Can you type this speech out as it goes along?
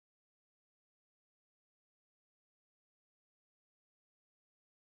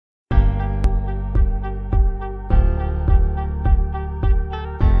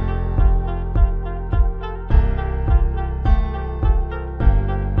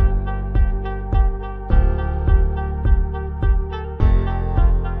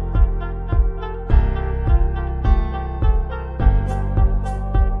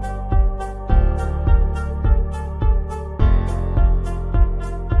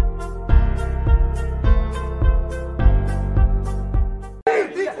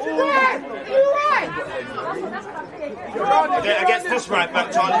That's right,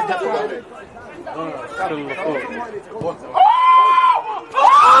 back Charlie. Definitely.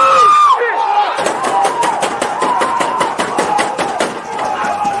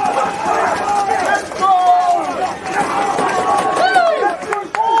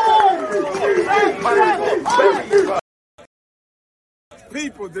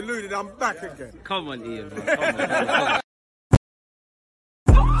 People deluded, I'm back again. Come on, Ian, bro. Come on.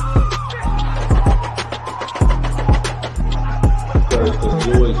 There's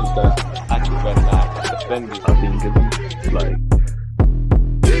always just that active and that defending. I think it's like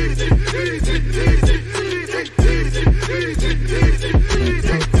there's always just that active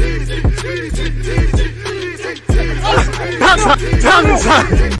and that defending.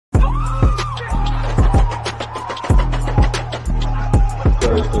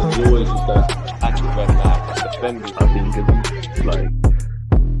 I think it's like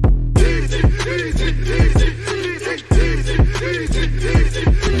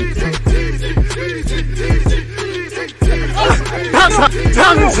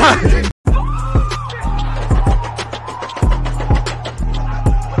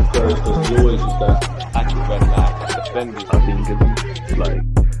there's always just that active and that defending. I think it's like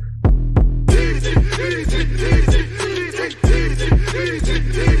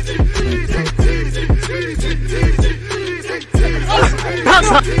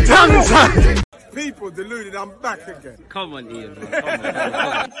People deluded, I'm back again. Come on, Ian, bro. Come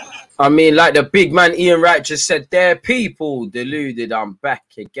on. I mean, like the big man Ian Wright just said there, people deluded, I'm back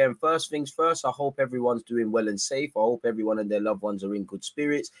again. First things first, I hope everyone's doing well and safe. I hope everyone and their loved ones are in good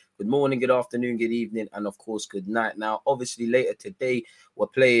spirits. Good morning, good afternoon, good evening, and of course, good night. Now, obviously, later today, we're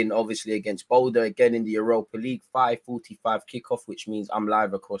playing, obviously, against Boulder, again in the Europa League, 5:45 kickoff, which means I'm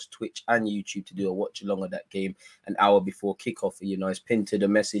live across Twitch and YouTube to do a watch-along of that game an hour before kickoff. You know, it's pinned to the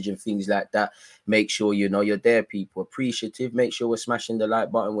message and things like that. Make sure, you know, you're there, people. Appreciative. Make sure we're smashing the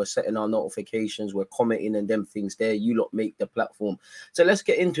like button. We're setting our notifications. We're commenting and them things there. You lot make the platform. So let's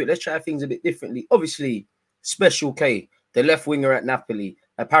get into it. Let's try things a bit differently. Obviously, Special K, the left winger at Napoli.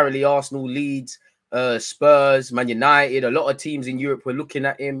 Apparently, Arsenal, Leeds, Spurs, Man United, a lot of teams in Europe were looking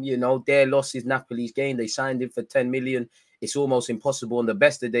at him. You know, their loss is Napoli's gain. They signed him for 10 million. It's almost impossible on the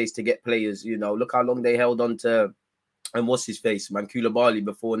best of days to get players. You know, look how long they held on to, and what's his face, Mancula Bali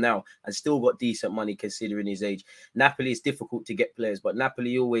before now, and still got decent money considering his age. Napoli is difficult to get players, but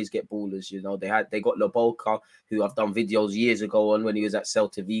Napoli always get ballers. You know, they got Lobotka, who I've done videos years ago on when he was at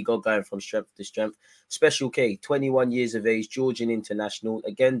Celta Vigo, going from strength to strength. Special K, 21 years of age, Georgian international.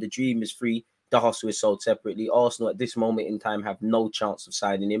 Again, the dream is free. The hustle is sold separately. Arsenal at this moment in time have no chance of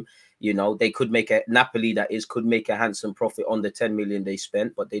signing him. You know, they could make Napoli, that is, could make a handsome profit on the 10 million they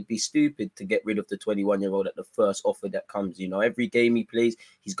spent, but they'd be stupid to get rid of the 21-year-old at the first offer that comes. You know, every game he plays,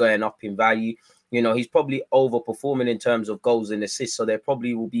 he's going up in value. You know, he's probably overperforming in terms of goals and assists, so there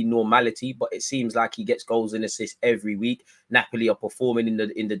probably will be normality, but it seems like he gets goals and assists every week. Napoli are performing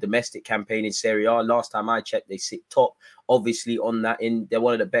in the domestic campaign in Serie A. Last time I checked, they sit top, obviously, on that. They're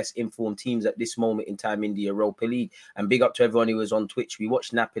one of the best informed teams at this moment in time in the Europa League. And big up to everyone who was on Twitch. We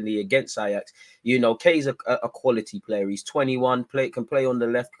watched Napoli against Ajax. You know, Kay's a quality player. He's 21, can play on the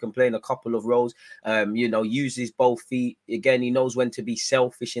left, can play in a couple of roles. You know, uses both feet. Again, he knows when to be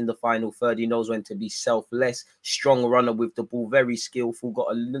selfish in the final third. He knows when to be selfless. Strong runner with the ball, very skillful.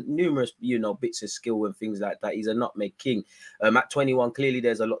 Got numerous, you know, bits of skill and things like that. He's a nutmeg king. At 21, clearly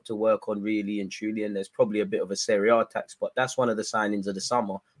there's a lot to work on, really and truly, and there's probably a bit of a Serie A tax, but that's one of the signings of the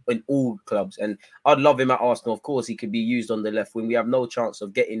summer in all clubs. And I'd love him at Arsenal. Of course, he could be used on the left wing. We have no chance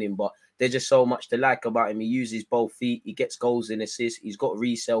of getting him, but there's just so much to like about him. He uses both feet. He gets goals and assists. He's got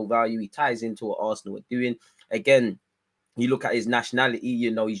resale value. He ties into what Arsenal are doing. Again, you look at his nationality, you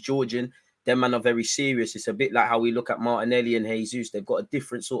know, he's Georgian. Them men are very serious. It's a bit like how we look at Martinelli and Jesus. They've got a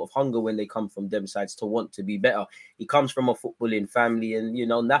different sort of hunger when they come from them sides to want to be better. He comes from a footballing family, and, you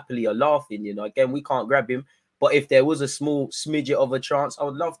know, Napoli are laughing. You know, again, we can't grab him. But if there was a small smidget of a chance, I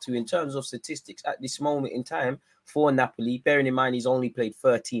would love to. In terms of statistics at this moment in time for Napoli, bearing in mind he's only played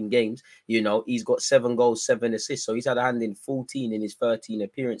 13 games, you know, he's got 7 goals, 7 assists. So he's had a hand in 14 in his 13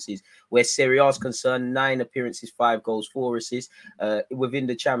 appearances. Where Serie A is concerned, 9 appearances, 5 goals, 4 assists. Within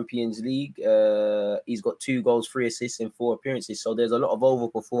the Champions League, he's got 2 goals, 3 assists in 4 appearances. So there's a lot of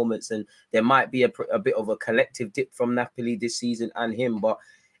overperformance, and there might be a bit of a collective dip from Napoli this season and him. But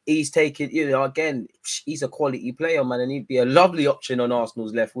he's taken, you know, again, he's a quality player, man, and he'd be a lovely option on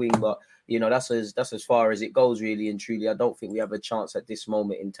Arsenal's left wing. But, you know, that's as far as it goes, really and truly. I don't think we have a chance at this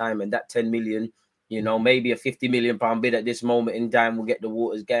moment in time. And that 10 million, you know, maybe a 50 million pound bid at this moment in time will get the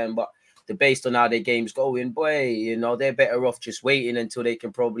waters going. But based on how their game's going, boy, you know, they're better off just waiting until they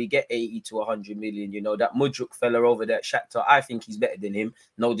can probably get 80 to 100 million. You know, that Mudryk fella over there at Shakhtar, I think he's better than him.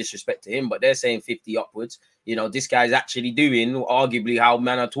 No disrespect to him, but they're saying 50 upwards. You know, this guy's actually doing arguably how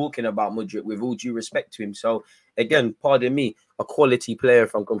men are talking about Mudryk, with all due respect to him. So, again, pardon me, a quality player,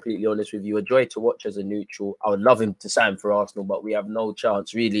 if I'm completely honest with you. A joy to watch as a neutral. I would love him to sign for Arsenal, but we have no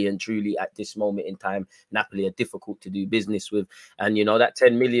chance, really and truly, at this moment in time. Napoli are difficult to do business with. And, you know, that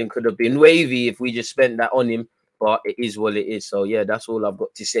 10 million could have been wavy if we just spent that on him. But it is what it is. So, yeah, that's all I've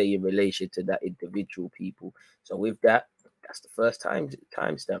got to say in relation to that individual, people. So, with that, that's the first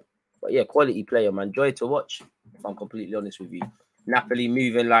timestamp. But, yeah, quality player, man. Joy to watch, if I'm completely honest with you. Napoli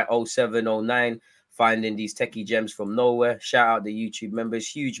moving like 07, 09. Finding these techie gems from nowhere. Shout out the YouTube members.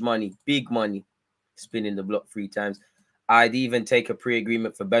 Huge money, big money. Spinning the block 3 times. I'd even take a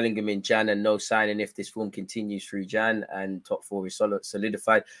pre-agreement for Bellingham in Jan and no signing if this form continues through Jan and top 4 is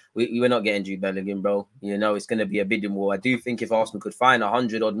solidified. We're not getting Jude Bellingham, bro. You know, it's going to be a bidding war. I do think if Arsenal could find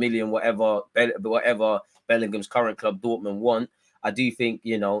 100 odd million, whatever Bellingham's current club, Dortmund, want, I do think,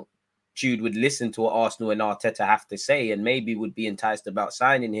 you know, Jude would listen to what Arsenal and Arteta have to say and maybe would be enticed about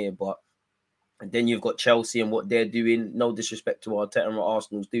signing here. But and then you've got Chelsea and what they're doing. No disrespect to Arteta and what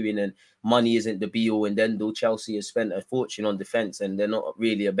Arsenal's doing. And money isn't the be-all and end-all. Chelsea has spent a fortune on defence and they're not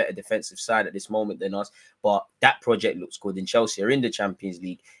really a better defensive side at this moment than us. But that project looks good. And Chelsea are in the Champions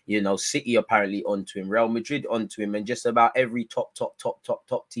League. You know, City apparently onto him. Real Madrid onto him. And just about every top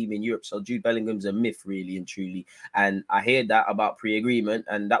team in Europe. So Jude Bellingham's a myth, really and truly. And I hear that about pre-agreement.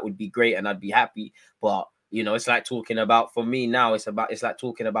 And that would be great. And I'd be happy. But you know, it's like talking about, for me now, it's like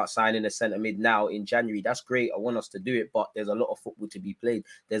talking about signing a centre mid now in January. That's great. I want us to do it, but there's a lot of football to be played.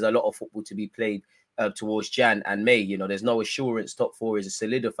 There's a lot of football to be played towards Jan and May. You know, there's no assurance top 4 is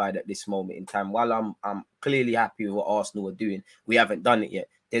solidified at this moment in time. While I'm clearly happy with what Arsenal are doing, we haven't done it yet.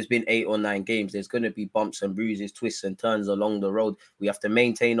 There's been 8 or 9 games. There's going to be bumps and bruises, twists and turns along the road. We have to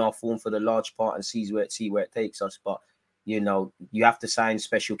maintain our form for the large part and see where it takes us. But you know, you have to sign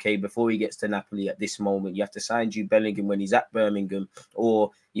Special K before he gets to Napoli at this moment. You have to sign Jude Bellingham when he's at Birmingham. Or,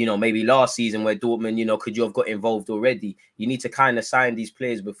 you know, maybe last season where Dortmund, you know, could you have got involved already? You need to kind of sign these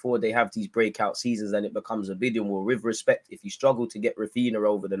players before they have these breakout seasons and it becomes a bidding war. With respect, if you struggle to get Rafinha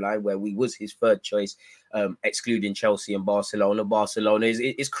over the line, where we was his third choice, excluding Chelsea and Barcelona. Barcelona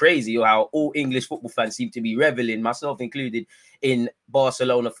is crazy how all English football fans seem to be reveling, myself included, in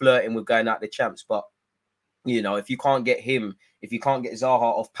Barcelona flirting with going out the champs. But you know, if you can't get him, if you can't get Zaha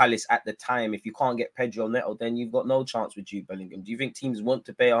off Palace at the time, if you can't get Pedro Neto, then you've got no chance with Jude Bellingham. Do you think teams want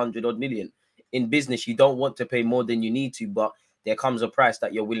to pay 100 odd million? In business, you don't want to pay more than you need to, but there comes a price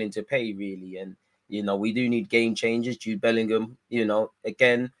that you're willing to pay, really. And, you know, we do need game changers. Jude Bellingham, you know,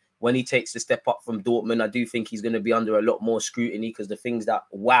 again, when he takes the step up from Dortmund, I do think he's going to be under a lot more scrutiny because the things that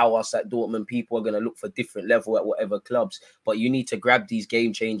wow us at Dortmund, people are going to look for different level at whatever clubs. But you need to grab these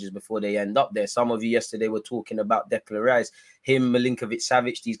game changers before they end up there. Some of you yesterday were talking about Declan Rice. Him,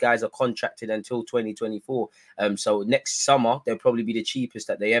 Milinkovic-Savic, these guys are contracted until 2024. So next summer, they'll probably be the cheapest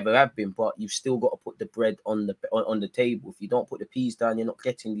that they ever have been. But you've still got to put the bread on the table. If you don't put the peas down, you're not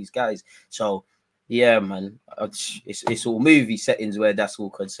getting these guys. So yeah, man, it's all movie settings where that's all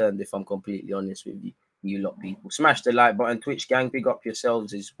concerned, if I'm completely honest with you, you lot people. Smash the like button, Twitch gang, big up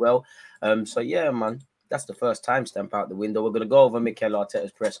yourselves as well. So yeah, man, that's the first timestamp out the window. We're going to go over Mikel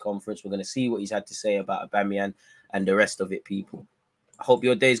Arteta's press conference. We're going to see what he's had to say about Aubameyang and the rest of it, people. I hope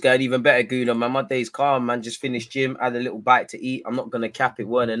your day's going even better, Guna, man. My day's calm, man. Just finished gym, had a little bite to eat. I'm not going to cap it,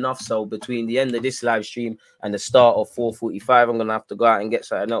 weren't enough. So between the end of this live stream and the start of 4:45, I'm going to have to go out and get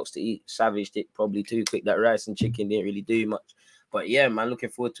something else to eat. Savaged it probably too quick. That rice and chicken didn't really do much. But yeah, man, looking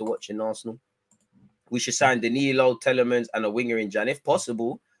forward to watching Arsenal. We should sign Danilo, Telemans and a winger in Jan, if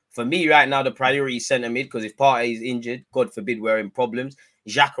possible. For me right now, the priority is centre mid because if Partey is injured, God forbid we're in problems.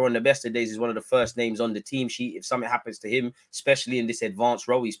 Xhaka on the best of days is one of the first names on the team sheet. If something happens to him, especially in this advanced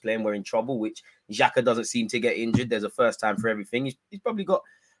role he's playing, we're in trouble, which Xhaka doesn't seem to get injured. There's a first time for everything. He's probably got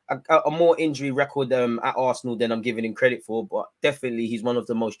a more injury record at Arsenal than I'm giving him credit for, but definitely he's one of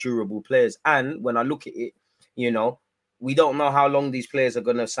the most durable players. And when I look at it, you know, we don't know how long these players are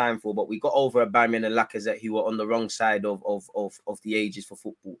going to sign for, but we got over Aubameyang and Lacazette who were on the wrong side of the ages for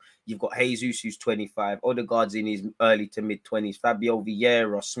football. You've got Jesus, who's 25, Odegaard's in his early to mid-20s, Fabio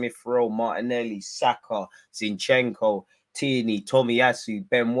Vieira, Smith-Rowe, Martinelli, Saka, Zinchenko, Tierney, Tomiyasu,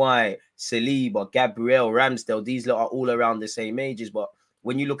 Ben White, Saliba, Gabriel, Ramsdale. These lot are all around the same ages, but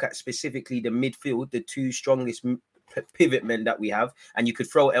when you look at specifically the midfield, the two strongest pivot men that we have, and you could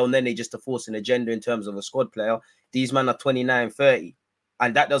throw El Nene just to force an agenda in terms of a squad player. These men are 29, 30.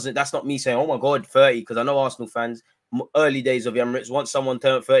 And that's not me saying, oh my God, 30, because I know Arsenal fans, early days of Emirates. Once someone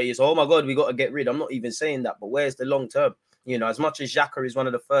turned 30, it's, oh my God, we got to get rid. I'm not even saying that, but where's the long term? You know, as much as Xhaka is one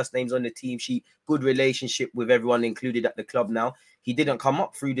of the first names on the team sheet, good relationship with everyone included at the club now. He didn't come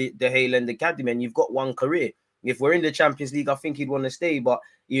up through the Hayland Academy, and you've got one career. If we're in the Champions League, I think he'd want to stay. But,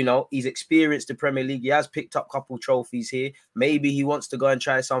 you know, he's experienced the Premier League. He has picked up a couple trophies here. Maybe he wants to go and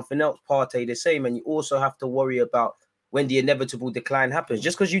try something else. Partey the same. And you also have to worry about when the inevitable decline happens.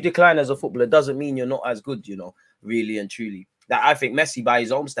 Just because you decline as a footballer doesn't mean you're not as good, you know, really and truly. That I think Messi, by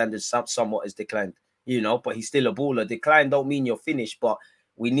his own standards, somewhat has declined, you know, but he's still a baller. Decline don't mean you're finished, but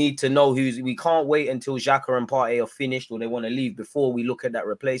we need to know we can't wait until Xhaka and Partey are finished or they want to leave before we look at that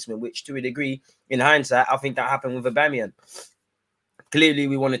replacement, which to a degree, in hindsight, I think that happened with Aubameyang. Clearly,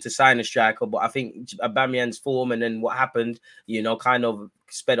 we wanted to sign a striker, but I think Aubameyang's form and then what happened, you know, kind of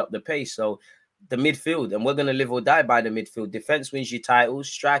sped up the pace. So the midfield, and we're going to live or die by the midfield. Defense wins you titles,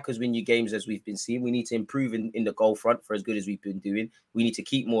 strikers win you games, as we've been seeing. We need to improve in the goal front for as good as we've been doing. We need to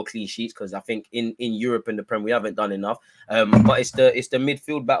keep more clean sheets because I think in Europe and the Prem we haven't done enough. But it's the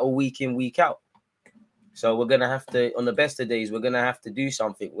midfield battle week in, week out. So we're going to have to, on the best of days, we're going to have to do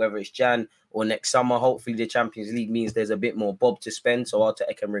something, whether it's Jan or next summer. Hopefully the Champions League means there's a bit more bob to spend, so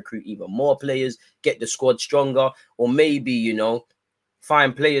Arteta can recruit even more players, get the squad stronger, or maybe, you know,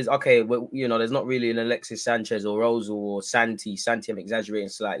 find players. Okay, well, you know, there's not really an Alexis Sanchez or Rose or Santi. I'm exaggerating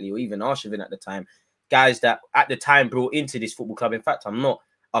slightly, or even Arshavin at the time. Guys that at the time brought into this football club. In fact, I'm not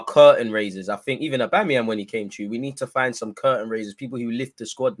a curtain raisers. I think even Aubameyang, when he came through, we need to find some curtain raisers, people who lift the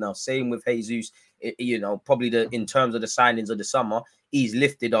squad now. Same with Jesus. You know, probably in terms of the signings of the summer, he's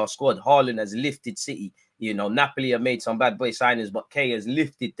lifted our squad. Haaland has lifted City. You know, Napoli have made some bad boy signings, but Kay has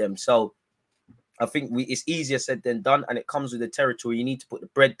lifted them. So I think it's easier said than done, and it comes with the territory. You need to put the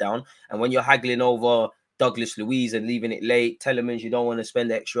bread down, and when you're haggling over Douglas Luiz and leaving it late, Telemans, you don't want to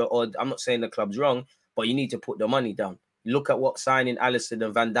spend extra. Or I'm not saying the club's wrong, but you need to put the money down. Look at what signing Alisson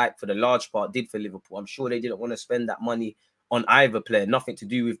and Van Dijk for the large part did for Liverpool. I'm sure they didn't want to spend that money on either player. Nothing to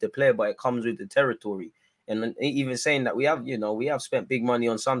do with the player, but it comes with the territory. And even saying that we have spent big money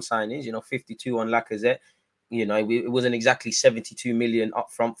on some signings. You know, 52 on Lacazette. You know, it wasn't exactly 72 million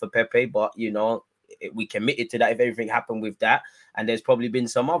up front for Pepe, but, you know, we committed to that if everything happened with that. And there's probably been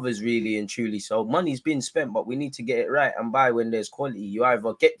some others really and truly. So money's been spent, but we need to get it right and buy when there's quality. You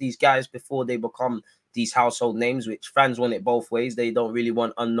either get these guys before they become these household names, which fans want it both ways. They don't really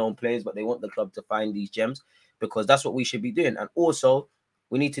want unknown players, but they want the club to find these gems because that's what we should be doing. And also,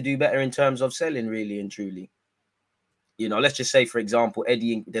 we need to do better in terms of selling really and truly. You know, let's just say, for example,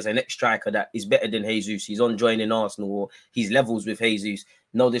 Eddie, there's an ex-striker that is better than Jesus. He's on joining Arsenal or he's levels with Jesus.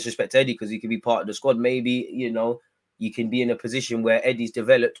 No disrespect to Eddie because he could be part of the squad. Maybe, you know, you can be in a position where Eddie's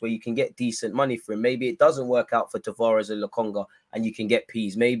developed where you can get decent money for him. Maybe it doesn't work out for Tavares and Lokonga and you can get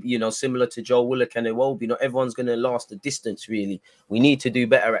Peas. Maybe, you know, similar to Joe Willock and Iwobi. Not everyone's going to last the distance, really. We need to do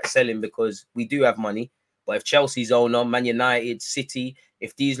better at selling because we do have money. But if Chelsea's owner, Man United, City,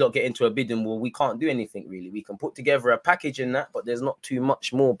 if these lot get into a bidding war, we can't do anything really. We can put together a package in that, but there's not too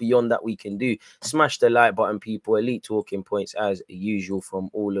much more beyond that we can do. Smash the like button, people. Elite talking points as usual from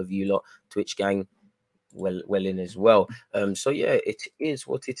all of you lot. Twitch gang, well in as well. So yeah, it is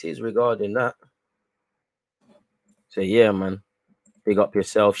what it is regarding that. So yeah, man. Big up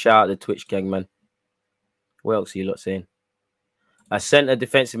yourself. Shout out the Twitch gang, man. What else are you lot saying? A centre,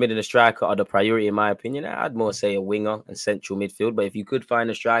 defensive mid, and a striker are the priority, in my opinion. I'd more say a winger and central midfield. But if you could find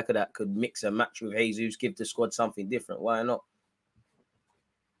a striker that could mix and match with Jesus, give the squad something different, why not?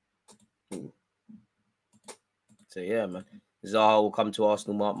 So, yeah, man. Zaha will come to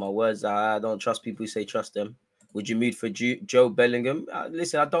Arsenal, mark my words. I don't trust people who say trust them. Would you move for Joe Bellingham?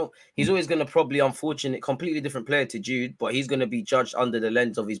 Listen, I don't. He's always going to probably, unfortunate, completely different player to Jude, but he's going to be judged under the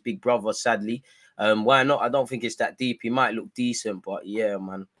lens of his big brother, sadly. Why not? I don't think it's that deep. He might look decent, but yeah,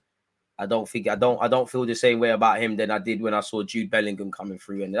 man. I don't feel the same way about him than I did when I saw Jude Bellingham coming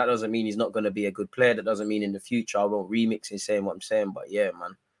through. And that doesn't mean he's not going to be a good player. That doesn't mean in the future I won't remix and saying what I'm saying. But yeah,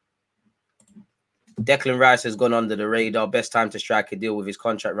 man. Declan Rice has gone under the radar. Best time to strike a deal with his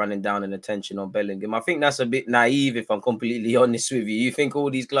contract running down and attention on Bellingham. I think that's a bit naive, if I'm completely honest with you. You think all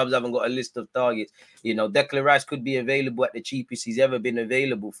these clubs haven't got a list of targets. You know, Declan Rice could be available at the cheapest he's ever been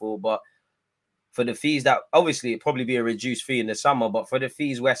available for, but for the fees that, obviously, it'd probably be a reduced fee in the summer, but for the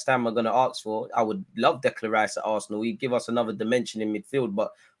fees West Ham are going to ask for, I would love Declan Rice at Arsenal. He'd give us another dimension in midfield,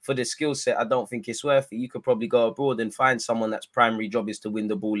 but for the skill set, I don't think it's worth it. You could probably go abroad and find someone that's primary job is to win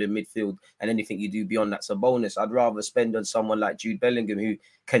the ball in midfield, and anything you do beyond that's a bonus. I'd rather spend on someone like Jude Bellingham, who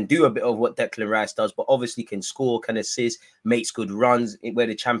can do a bit of what Declan Rice does, but obviously can score, can assist, makes good runs where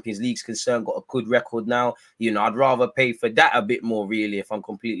the Champions League's concerned, got a good record now. You know, I'd rather pay for that a bit more, really, if I'm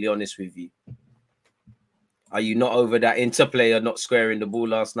completely honest with you. Are you not over that interplayer not squaring the ball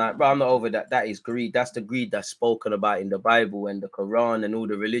last night? Bro, I'm not over that. That is greed. That's the greed that's spoken about in the Bible and the Quran and all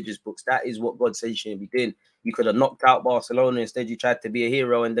the religious books. That is what God says you shouldn't be doing. You could have knocked out Barcelona. Instead, you tried to be a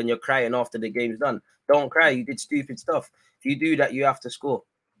hero and then you're crying after the game's done. Don't cry. You did stupid stuff. If you do that, you have to score.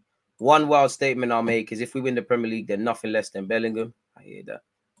 One wild statement I'll make is if we win the Premier League, then nothing less than Bellingham. I hear that.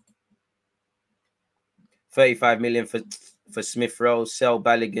 35 million for Smith Rowe. Sell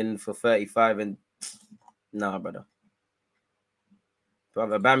Balogun for 35 and... Nah, brother.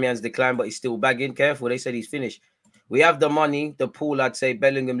 Aubameyang's declined, but he's still bagging. Careful, they said he's finished. We have the money, the pool. I'd say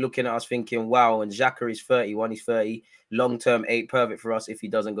Bellingham looking at us thinking, wow. And Xhaka is 31, he's 30. Long-term 8, perfect for us if he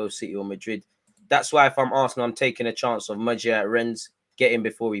doesn't go City or Madrid. That's why if I'm Arsenal, I'm taking a chance of Mudja at Rennes. Get him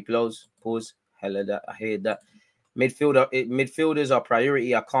before he blows. Pause. Hell of that. I hear that. Midfielders are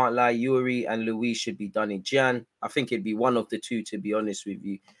priority. I can't lie. Yuri and Luis should be done in Jan. I think it'd be one of the two, to be honest with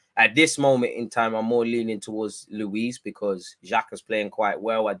you. At this moment in time, I'm more leaning towards Luis because Xhaka's playing quite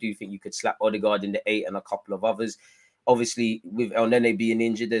well. I do think you could slap Odegaard in the 8 and a couple of others. Obviously, with El Nene being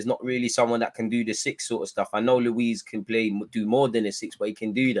injured, there's not really someone that can do the 6 sort of stuff. I know Luis can do more than a 6, but he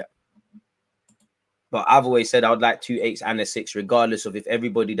can do that. But I've always said I would like 2 8s and a 6, regardless of if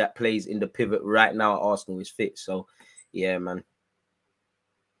everybody that plays in the pivot right now at Arsenal is fit. So, yeah, man.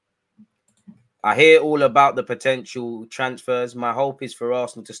 I hear all about the potential transfers. My hope is for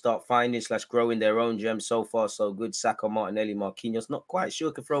Arsenal to start finding / growing their own gems. So far, so good. Saka, Martinelli, Marquinhos. Not quite sure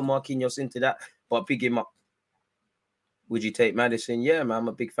I could throw Marquinhos into that, but pick him up. Would you take Maddison? Yeah, man. I'm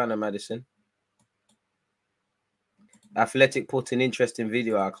a big fan of Maddison. Athletic put an interesting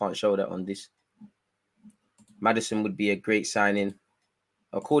video. I can't show that on this. Maddison would be a great signing.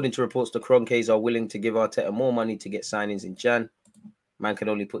 According to reports, the Kroenkes are willing to give Arteta more money to get signings in Jan. Man can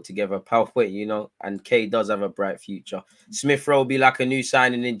only put together a PowerPoint, you know, and K does have a bright future. Smith Rowe will be like a new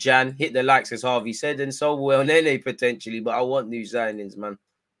signing in Jan. Hit the likes, as Harvey said, and so will Nene potentially, but I want new signings, man.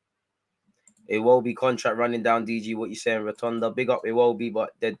 It will be contract running down, DG, what you saying, Rotonda. Big up, it will be,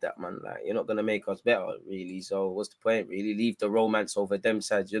 but dead that, man. Like, you're not going to make us better, really. So what's the point, really? Leave the romance over them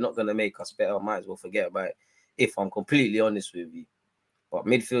sides. You're not going to make us better. Might as well forget about it, if I'm completely honest with you. But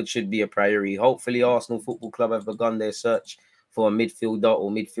midfield should be a priority. Hopefully, Arsenal Football Club have begun their search for a midfielder or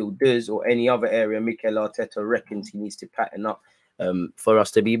midfielders or any other area Mikel Arteta reckons he needs to pattern up for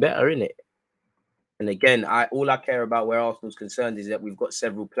us to be better, innit? And again, all I care about where Arsenal's concerned is that we've got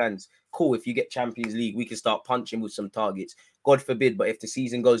several plans. Cool, if you get Champions League, we can start punching with some targets. God forbid, but if the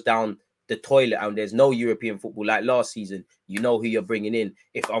season goes down the toilet and there's no European football like last season, you know who you're bringing in.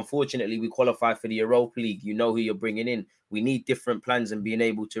 If unfortunately we qualify for the Europa League, you know who you're bringing in. We need different plans and being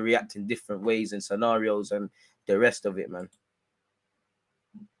able to react in different ways and scenarios and the rest of it, man.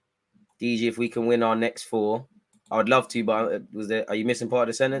 DG, if we can win our next 4, I would love to, but are you missing part of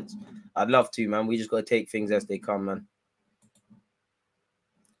the sentence? I'd love to, man. We just got to take things as they come, man.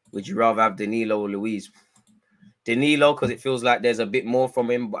 Would you rather have Danilo or Luis? Danilo, because it feels like there's a bit more from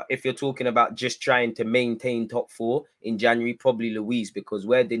him. But if you're talking about just trying to maintain top 4 in January, probably Luis, because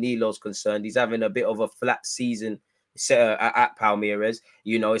where Danilo's concerned, he's having a bit of a flat season at Palmeiras.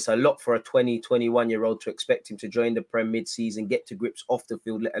 You know, it's a lot for a 21-year-old to expect him to join the Prem mid-season, get to grips off the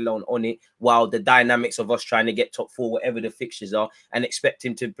field, let alone on it, while the dynamics of us trying to get top 4, whatever the fixtures are, and expect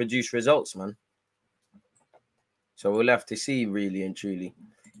him to produce results, man. So we'll have to see, really and truly.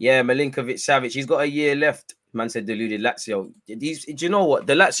 Yeah, Milinkovic-Savic, he's got a year left. Man said deluded Lazio. Do you know what?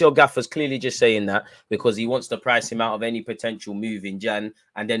 The Lazio gaffer's clearly just saying that because he wants to price him out of any potential move in Jan,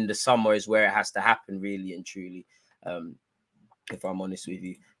 and then the summer is where it has to happen, really and truly. If I'm honest with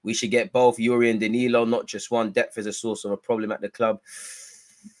you, we should get both Yuri and Danilo, not just one. Depth is a source of a problem at the club.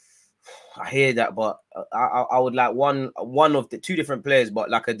 I hear that, but I would like one of the 2 different players,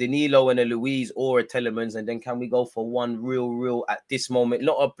 but like a Danilo and a Luis or a Telemans, and then can we go for one real at this moment,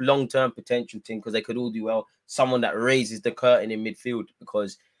 not a long-term potential thing because they could all do well. Someone that raises the curtain in midfield,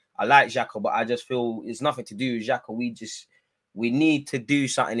 because I like Xhaka, but I just feel it's nothing to do with Xhaka. We need to do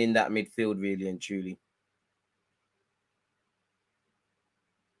something in that midfield, really and truly.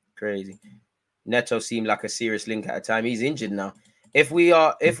 Crazy. Neto seemed like a serious link at a time. He's injured now. If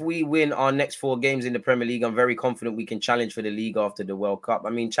we win our next 4 games in the Premier League, I'm very confident we can challenge for the league after the World Cup. I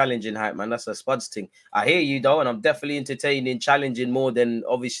mean, challenging hype, man, that's a Spuds thing. I hear you though, and I'm definitely entertaining challenging more than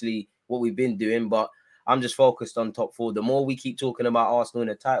obviously what we've been doing, but I'm just focused on top 4. The more we keep talking about Arsenal in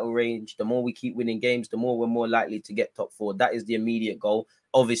the title range, the more we keep winning games, the more we're more likely to get top 4. That is the immediate goal.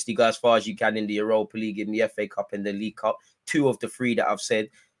 Obviously, go as far as you can in the Europa League, in the FA Cup, and the League Cup. 2 of the 3 that I've said.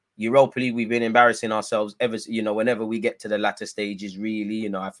 Europa League, we've been embarrassing ourselves whenever we get to the latter stages, really,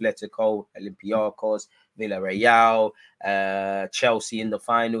 Atletico, Olympiacos, Villarreal, Chelsea in the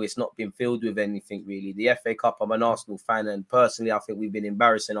final. It's not been filled with anything really. The FA Cup, I'm an Arsenal fan, and personally, I think we've been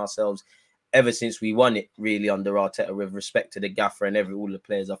embarrassing ourselves ever since we won it, really, under Arteta, with respect to the gaffer and all the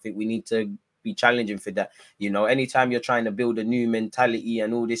players. I think we need to be challenging for that. You know, anytime you're trying to build a new mentality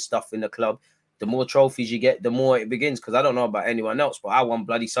and all this stuff in the club, the more trophies you get, the more it begins. Because I don't know about anyone else, but I won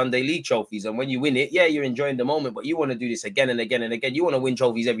bloody Sunday League trophies. And when you win it, yeah, you're enjoying the moment, but you want to do this again and again and again. You want to win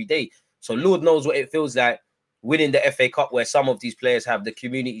trophies every day. So Lord knows what it feels like winning the FA Cup, where some of these players have the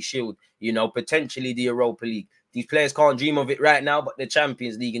Community Shield, you know, potentially the Europa League. These players can't dream of it right now, but the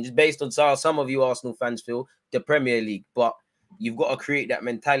Champions League. And just based on how some of you Arsenal fans feel, the Premier League. But you've got to create that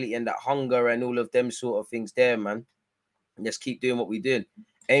mentality and that hunger and all of them sort of things there, man. And just keep doing what we're doing.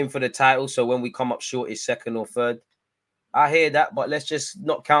 Aim for the title, so when we come up short, it's second or third. I hear that, but let's just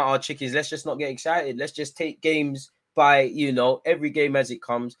not count our chickens. Let's just not get excited. Let's just take games by, you know, every game as it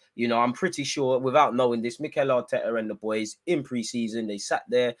comes. You know, I'm pretty sure, without knowing this, Mikel Arteta and the boys in pre-season, they sat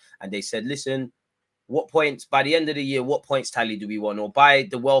there and they said, listen, what points, by the end of the year, what points tally do we want? Or by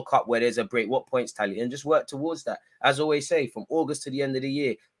the World Cup where there's a break, what points tally? And just work towards that. As I always say, from August to the end of the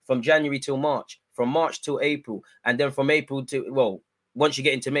year, from January till March, from March till April, and then from April to, well, once you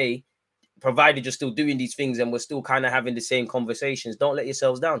get into May, provided you're still doing these things and we're still kind of having the same conversations, don't let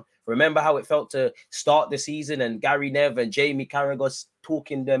yourselves down. Remember how it felt to start the season and Gary Neville and Jamie Carragher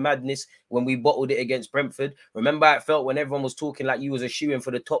talking their madness when we bottled it against Brentford. Remember how it felt when everyone was talking like you was a shoo-in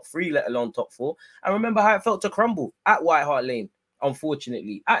for the top 3, let alone top 4. And remember how it felt to crumble at White Hart Lane,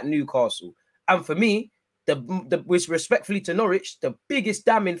 unfortunately, at Newcastle. And for me, with respectfully to Norwich, the biggest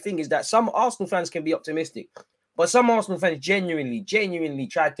damning thing is that some Arsenal fans can be optimistic. But some Arsenal fans genuinely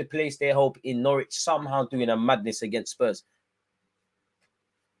tried to place their hope in Norwich somehow doing a madness against Spurs.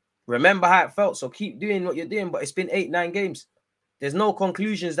 Remember how it felt, so keep doing what you're doing. But it's been 8-9 games. There's no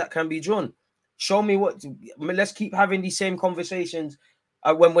conclusions that can be drawn. Show me what. Let's keep having these same conversations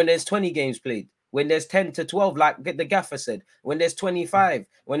when there's 20 games played, when there's 10 to 12, like the gaffer said, when there's 25,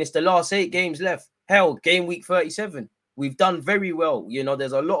 when it's the last 8 games left. Hell, game week 37. We've done very well. You know,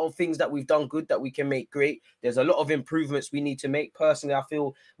 there's a lot of things that we've done good that we can make great. There's a lot of improvements we need to make. Personally, I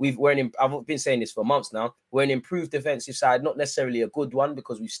feel I've been saying this for months now. We're an improved defensive side, not necessarily a good one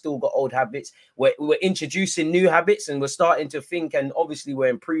because we've still got old habits. We're introducing new habits and we're starting to think, and obviously we're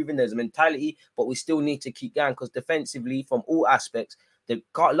improving. There's a mentality, but we still need to keep going because defensively, from all aspects, the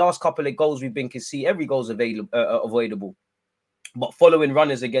last couple of goals we've been conceding, every goal is avoidable. But following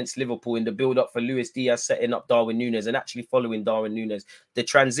runners against Liverpool in the build-up for Luis Diaz setting up Darwin Núñez and actually following Darwin Núñez, the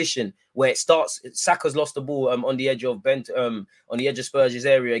transition where it starts, Saka's lost the ball on the edge of Spurs'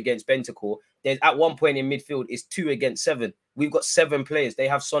 area against Bentancur. There's at one point in midfield it's 2 against 7. We've got 7 players. They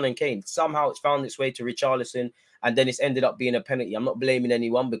have Son and Kane. Somehow it's found its way to Richarlison, and then it's ended up being a penalty. I'm not blaming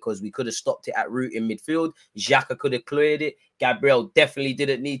anyone because we could have stopped it at route in midfield. Xhaka could have cleared it. Gabriel definitely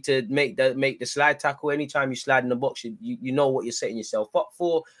didn't need to make the slide tackle. Anytime you slide in the box, you know what you're setting yourself up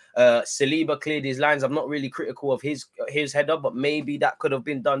for. Saliba cleared his lines. I'm not really critical of his header, but maybe that could have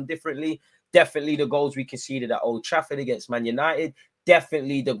been done differently. Definitely the goals we conceded at Old Trafford against Man United.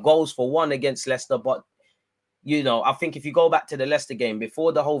 Definitely the goals for 1 against Leicester, but you know, I think if you go back to the Leicester game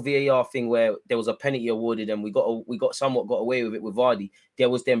before the whole VAR thing where there was a penalty awarded and we somewhat got away with it with Vardy, there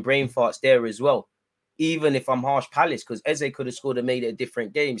was them brain farts there as well. Even if I'm harsh, Palace, because Eze could have scored and made it a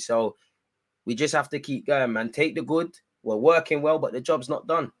different game. So we just have to keep going, man. Take the good. We're working well, but the job's not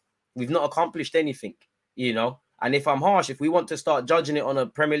done. We've not accomplished anything, you know. And if I'm harsh, if we want to start judging it on a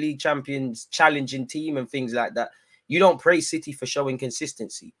Premier League champions challenging team and things like that, you don't praise City for showing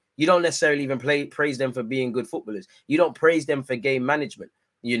consistency. You don't necessarily even praise them for being good footballers. You don't praise them for game management,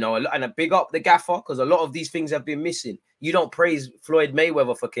 you know, and a big up the gaffer because a lot of these things have been missing. You don't praise Floyd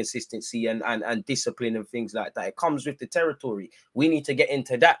Mayweather for consistency and discipline and things like that. It comes with the territory. We need to get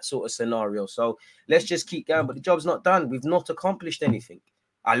into that sort of scenario. So let's just keep going. But the job's not done. We've not accomplished anything.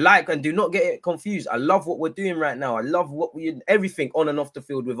 I like, and do not get it confused, I love what we're doing right now. I love everything on and off the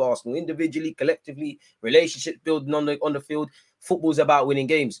field with Arsenal, individually, collectively, relationships building on the field. Football's about winning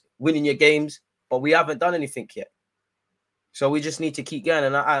games, winning your games, but we haven't done anything yet. So we just need to keep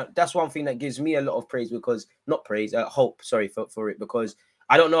going. And that's one thing that gives me a lot of praise hope, for it, because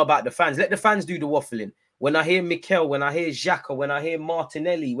I don't know about the fans. Let the fans do the waffling. When I hear Mikel, when I hear Xhaka, when I hear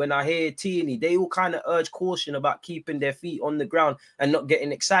Martinelli, when I hear Tierney, they all kind of urge caution about keeping their feet on the ground and not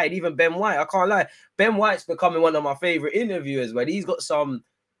getting excited. Even Ben White, I can't lie. Ben White's becoming one of my favorite interviewers, but he's got some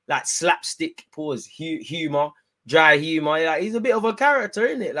like slapstick humor, dry humor. Like, he's a bit of a character,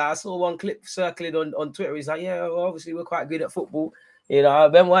 isn't it? Like, I saw one clip circling on Twitter. He's like, yeah, well, obviously we're quite good at football. You know,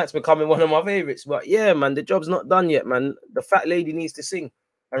 Ben White's becoming one of my favorites. But yeah, man, the job's not done yet, man. The fat lady needs to sing.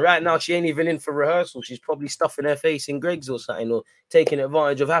 And right now, she ain't even in for rehearsal. She's probably stuffing her face in Greg's or something, or taking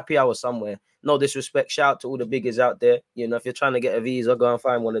advantage of happy hour somewhere. No disrespect. Shout out to all the biggers out there. You know, if you're trying to get a visa, go and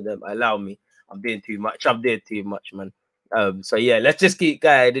find one of them. Allow me. I'm doing too much. I'm doing too much, man. So yeah, let's just keep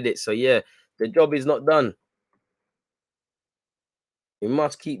going, did it? So yeah, the job is not done. We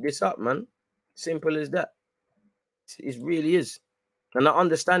must keep this up, man. Simple as that. It really is. And I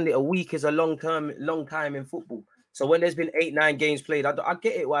understand it. A week is a long time in football. So when there's been 8-9 games played, I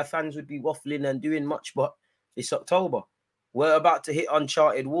get it why fans would be waffling and doing much, but it's October. We're about to hit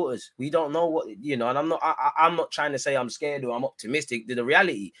uncharted waters. We don't know what, you know, and I'm not trying to say I'm scared or I'm optimistic. The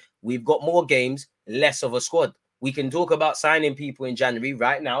reality, we've got more games, less of a squad. We can talk about signing people in January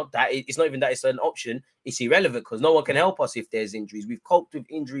right now. It's not even that it's an option. It's irrelevant because no one can help us if there's injuries. We've coped with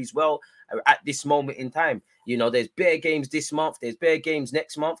injuries well at this moment in time. You know, there's bare games this month. There's bare games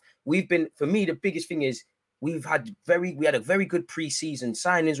next month. For me, the biggest thing is we had a very good preseason.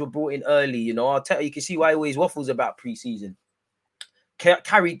 Signings were brought in early. You know, I'll tell you, can see why he always waffles about preseason.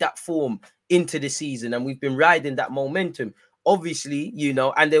 Carried that form into the season, and we've been riding that momentum. Obviously, you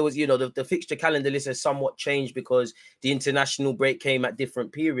know, and there was, you know, the fixture calendar list has somewhat changed because the international break came at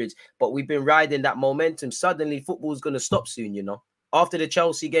different periods, but we've been riding that momentum. Suddenly, football's going to stop soon, you know. After the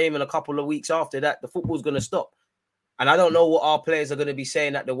Chelsea game and a couple of weeks after that, the football's going to stop. And I don't know what our players are going to be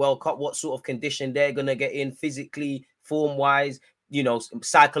saying at the World Cup, what sort of condition they're going to get in physically, form-wise, you know,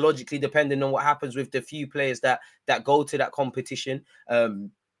 psychologically, depending on what happens with the few players that go to that competition.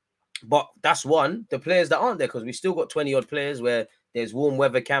 But that's one. The players that aren't there, because we still got 20-odd players where there's warm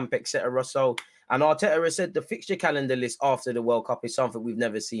weather camp, etc. So, and Arteta has said the fixture calendar list after the World Cup is something we've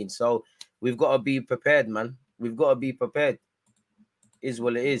never seen. So we've got to be prepared, man. We've got to be prepared. Is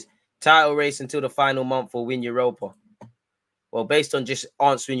what it is. Title race until the final month or win Europa. Well, based on just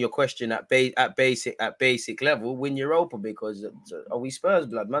answering your question at basic level, win Europa, because are we Spurs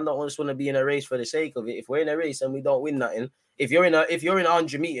blood? Man, don't just want to be in a race for the sake of it. If we're in a race and we don't win nothing, if you're in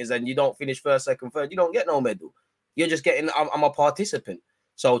 100 meters and you don't finish first, second, third, you don't get no medal. You're just getting. I'm a participant.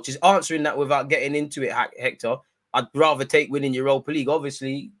 So just answering that without getting into it, Hector, I'd rather take winning Europa League.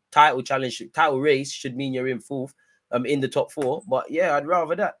 Obviously, title race should mean you're in fourth, in the top four. But yeah, I'd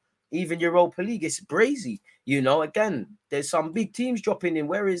rather that. Even Europa League, it's brazy. You know, again, there's some big teams dropping in.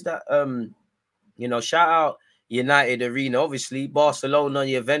 Where is that? You know, shout out United Arena, obviously, Barcelona,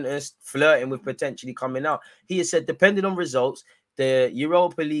 Juventus, flirting with potentially coming out. He has said, depending on results, the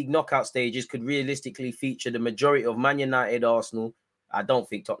Europa League knockout stages could realistically feature the majority of Man United, Arsenal. I don't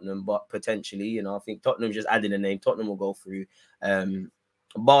think Tottenham, but potentially, you know, I think Tottenham just adding a name. Tottenham will go through.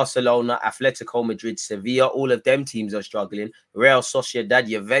 Barcelona, Atletico Madrid, Sevilla, all of them teams are struggling. Real Sociedad,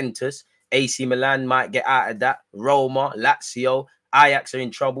 Juventus, AC Milan might get out of that. Roma, Lazio, Ajax are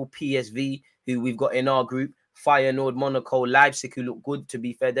in trouble. PSV, who we've got in our group, Feyenoord, Monaco, Leipzig, who look good, to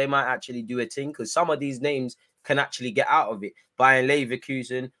be fair. They might actually do a thing because some of these names can actually get out of it. Bayern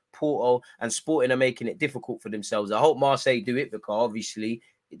Leverkusen, Porto, and Sporting are making it difficult for themselves. I hope Marseille do it because obviously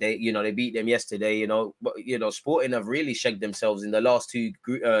they beat them yesterday, but Sporting have really shagged themselves in the last two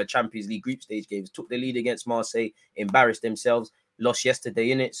Champions League group stage games, took the lead against Marseille, embarrassed themselves, lost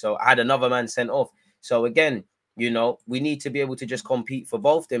yesterday in it. So I had another man sent off. So again, we need to be able to just compete for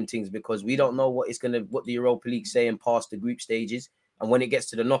both them things because we don't know what the Europa League saying past the group stages. And when it gets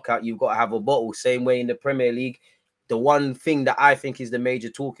to the knockout, you've got to have a bottle. Same way in the Premier League. The one thing that I think is the major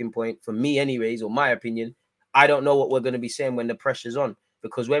talking point for me anyways, or my opinion, I don't know what we're going to be saying when the pressure's on.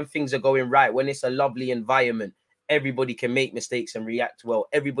 Because when things are going right, when it's a lovely environment, everybody can make mistakes and react well.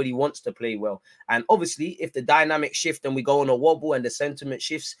 Everybody wants to play well. And obviously, if the dynamics shift and we go on a wobble and the sentiment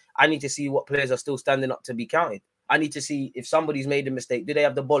shifts, I need to see what players are still standing up to be counted. I need to see if somebody's made a mistake, do they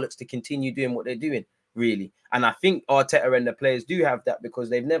have the bollocks to continue doing what they're doing, really? And I think Arteta and the players do have that because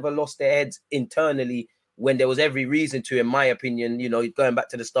they've never lost their heads internally when there was every reason to, in my opinion, going back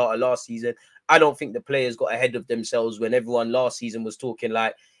to the start of last season. I don't think the players got ahead of themselves when everyone last season was talking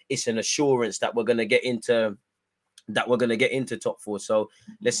like it's an assurance that we're going to get into top four. So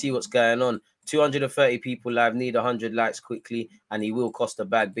let's see what's going on. 230 people live, need 100 likes quickly, and he will cost a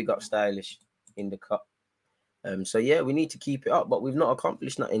bag. Big up Stylish in the cup. So yeah, we need to keep it up, but we've not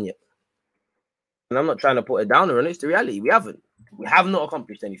accomplished nothing yet. And I'm not trying to put it down on it. It's the reality. We have not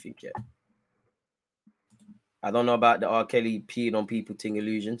accomplished anything yet. I don't know about the R. Kelly peeing on people ting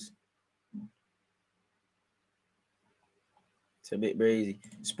illusions. It's a bit crazy.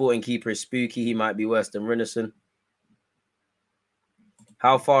 Sporting keeper is spooky. He might be worse than Renison.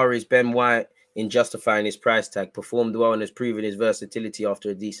 How far is Ben White in justifying his price tag? Performed well and has proven his versatility after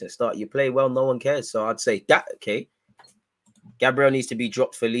a decent start. You play well, no one cares. So I'd say that, okay. Gabriel needs to be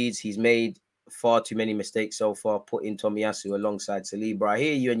dropped for Leeds. He's made far too many mistakes so far, putting Tomiyasu alongside Saliba. I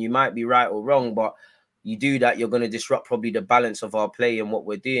hear you, and you might be right or wrong, but you do that, you're going to disrupt probably the balance of our play and what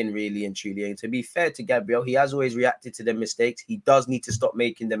we're doing, really and truly. And to be fair to Gabriel, he has always reacted to them mistakes. He does need to stop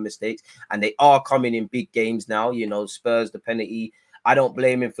making them mistakes, and they are coming in big games now. You know, Spurs, the penalty. I don't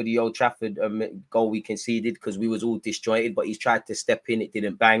blame him for the Old Trafford goal we conceded because we was all disjointed, but he's tried to step in. It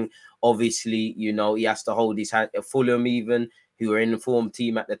didn't bang. Obviously, you know, he has to hold his hand. Fulham even, who were in the form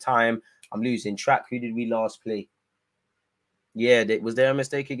team at the time. I'm losing track. Who did we last play? Yeah, was there a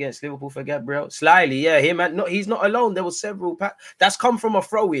mistake against Liverpool for Gabriel? Slightly, yeah. He's not alone. There were several. That's come from a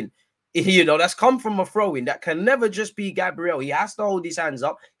throw-in. You know, that's come from a throw-in. That can never just be Gabriel. He has to hold his hands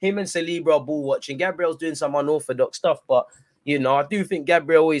up. Him and Saliba are ball watching. Gabriel's doing some unorthodox stuff, but you know, I do think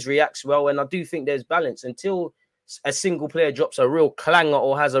Gabriel always reacts well, and I do think there's balance. Until a single player drops a real clanger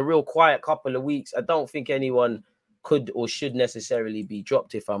or has a real quiet couple of weeks, I don't think anyone could or should necessarily be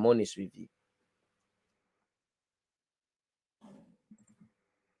dropped, if I'm honest with you.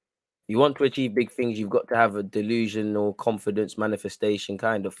 You want to achieve big things, you've got to have a delusional confidence manifestation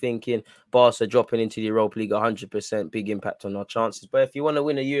kind of thinking. Barca dropping into the Europa League 100%, big impact on our chances. But if you want to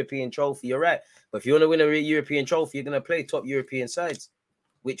win a European trophy, you're right. But if you want to win a European trophy, you're going to play top European sides,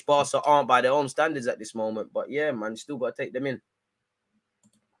 which Barca aren't by their own standards at this moment. But yeah, man, still got to take them in.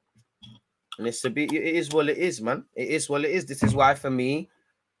 And it is what it is, man. It is what it is. This is why, for me,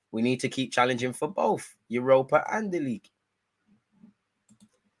 we need to keep challenging for both Europa and the league.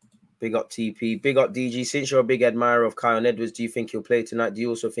 Big up TP, big up DG. Since you're a big admirer of Kyle Edwards, do you think he'll play tonight? Do you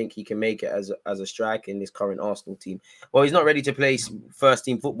also think he can make it as a striker in this current Arsenal team? Well, he's not ready to play first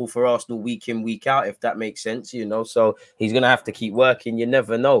team football for Arsenal week in, week out, if that makes sense, you know. So he's going to have to keep working. You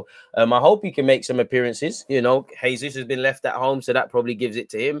never know. I hope he can make some appearances. You know, Jesus has been left at home, so that probably gives it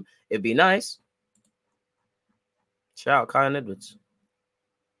to him. It'd be nice. Shout out Kyle Edwards.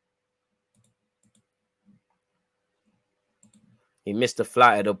 He missed the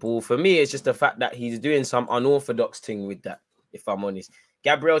flight of the ball. For me, it's just the fact that he's doing some unorthodox thing with that, if I'm honest.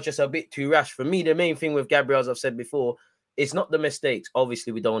 Gabriel's just a bit too rash. For me, the main thing with Gabriel, as I've said before, it's not the mistakes.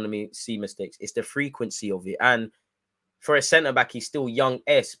 Obviously, we don't want to see mistakes. It's the frequency of it. And for a centre-back, he's still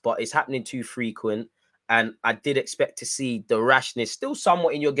young-esque, but it's happening too frequent. And I did expect to see the rashness still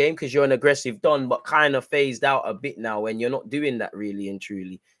somewhat in your game because you're an aggressive Don, but kind of phased out a bit now when you're not doing that really and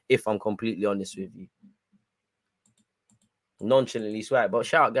truly, if I'm completely honest with you. Nonchalantly swag, but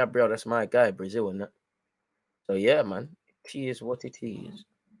shout out Gabriel, that's my guy, Brazil and that. So yeah, man, it is what it is.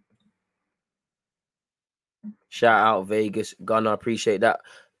 Shout out Vegas Gunner, appreciate that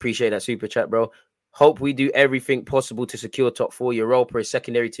super chat, bro. Hope we do everything possible to secure top 4. Europa is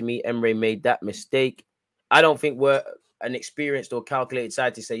secondary to me. Emre made that mistake. I don't think we're an experienced or calculated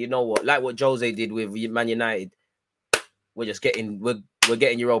side to say, you know what, like what Jose did with Man United, we're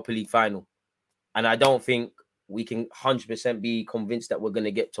getting Europa League final, and I don't think we can 100% be convinced that we're going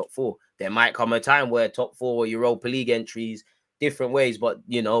to get top 4. There might come a time where top 4 or Europa League entries, different ways, but,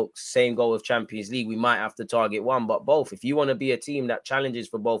 you know, same goal with Champions League. We might have to target one, but both. If you want to be a team that challenges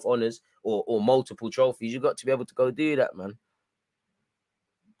for both honours or multiple trophies, you've got to be able to go do that, man.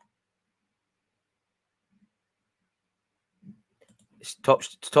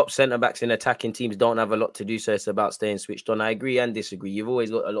 Top centre-backs in attacking teams don't have a lot to do, so it's about staying switched on. I agree and disagree. You've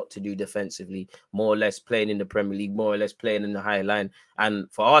always got a lot to do defensively, more or less playing in the Premier League, more or less playing in the high line.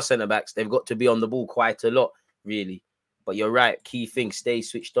 And for our centre-backs, they've got to be on the ball quite a lot, really. But you're right, key thing, stay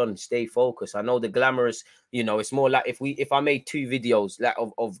switched on, stay focused. I know the glamorous, you know, it's more like if I made 2 videos like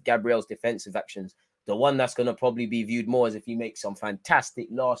of Gabriel's defensive actions, the one that's going to probably be viewed more as if he makes some fantastic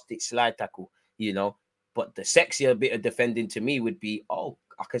last-ditch slide tackle, you know. But the sexier bit of defending to me would be, oh,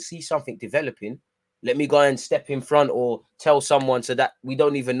 I can see something developing. Let me go and step in front or tell someone so that we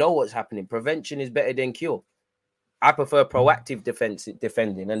don't even know what's happening. Prevention is better than cure. I prefer proactive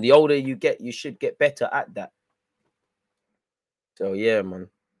defending. And the older you get, you should get better at that. So, yeah, man,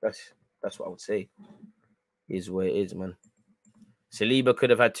 that's what I would say. Is where it is, man. Saliba could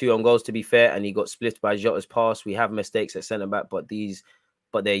have had 2 on goals, to be fair, and he got split by Jota's pass. We have mistakes at centre-back, but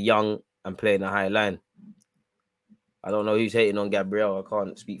they're young and playing a high line. I don't know who's hating on Gabriel. I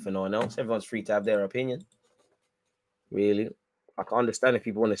can't speak for no one else. Everyone's free to have their opinion. Really. I can understand if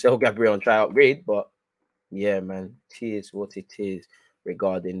people want to sell Gabriel and try upgrade, but yeah, man, it is what it is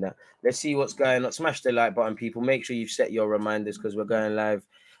regarding that. Let's see what's going on. Smash the like button, people. Make sure you've set your reminders because we're going live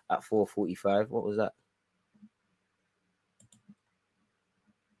at 4:45. What was that?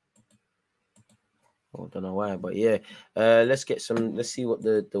 I don't know why, but yeah. Let's see what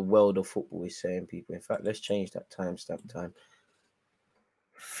the world of football is saying, people. In fact, let's change that timestamp time.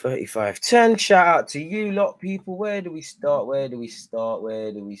 3510. Shout out to you lot, people. Where do we start?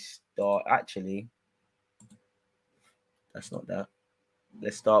 Actually, that's not that.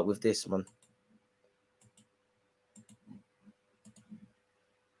 Let's start with this one.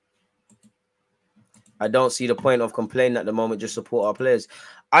 I don't see the point of complaining at the moment. Just support our players.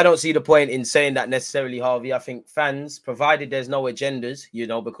 I don't see the point in saying that necessarily, Harvey. I think fans, provided there's no agendas,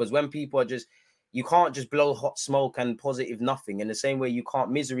 because when people are you can't just blow hot smoke and positive nothing. In the same way, you can't,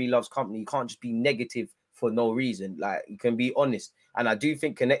 misery loves company. You can't just be negative for no reason. Like, you can be honest. And I do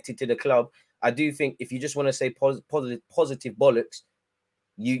think connected to the club, I do think if you just want to say positive bollocks,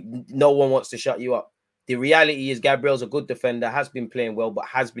 no one wants to shut you up. The reality is Gabriel's a good defender, has been playing well, but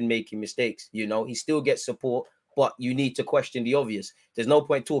has been making mistakes. He still gets support, but you need to question the obvious. There's no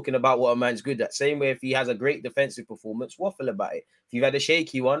point talking about what a man's good at. Same way if he has a great defensive performance, waffle about it. If you've had a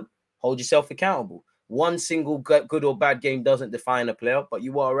shaky one, hold yourself accountable. One single good or bad game doesn't define a player, but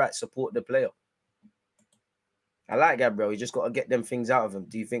you are right, support the player. I like Gabriel. You just got to get them things out of him.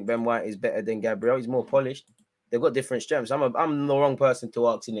 Do you think Ben White is better than Gabriel? He's more polished. They've got different strengths. I'm the wrong person to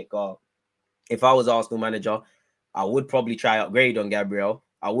ask in it, Carl. If I was Arsenal manager, I would probably try upgrade on Gabriel.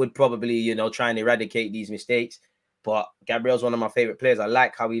 I would probably, try and eradicate these mistakes. But Gabriel's one of my favorite players. I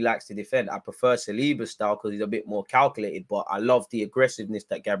like how he likes to defend. I prefer Saliba's style because he's a bit more calculated. But I love the aggressiveness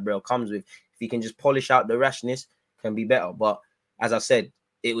that Gabriel comes with. If he can just polish out the rashness, can be better. But as I said,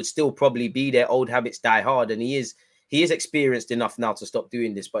 it would still probably be their old habits die hard. And he is experienced enough now to stop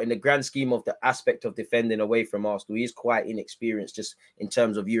doing this. But in the grand scheme of the aspect of defending away from Arsenal, he is quite inexperienced just in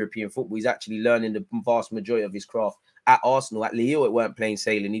terms of European football. He's actually learning the vast majority of his craft at Arsenal. At Lille, it weren't plain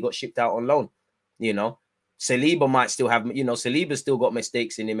sailing. He got shipped out on loan, Saliba might still have, Saliba's still got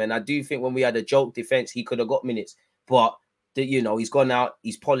mistakes in him. And I do think when we had a joke defense, he could have got minutes. But, he's gone out,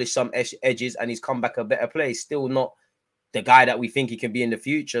 he's polished some edges and he's come back a better player. Still not the guy that we think he can be in the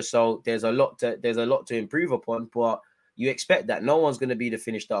future. So there's a lot to improve upon, but you expect that. No one's going to be the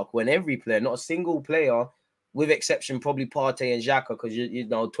finished article. When every player, not a single player, with exception probably Partey and Xhaka, because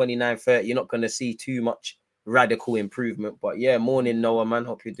 29, 30, you're not going to see too much radical improvement. But yeah, morning Noah, man.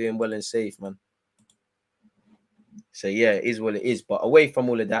 Hope you're doing well and safe, man. So yeah, it is what it is. But away from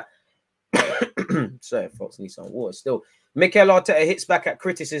all of that, sorry, folks, need some water still. Mikel Arteta hits back at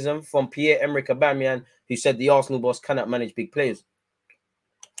criticism from Pierre-Emerick Aubameyang, who said the Arsenal boss cannot manage big players.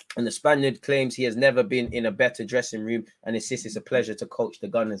 And the Spaniard claims he has never been in a better dressing room and insists it's a pleasure to coach the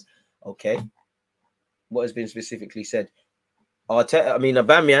Gunners. Okay. What has been specifically said?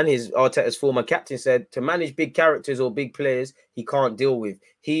 Aubameyang, Arteta's former captain, said to manage big characters or big players he can't deal with.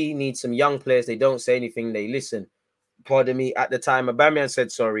 He needs some young players. They don't say anything. They listen. Pardon me. At the time, Aubameyang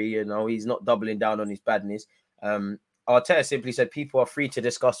said sorry. He's not doubling down on his badness. Arteta simply said people are free to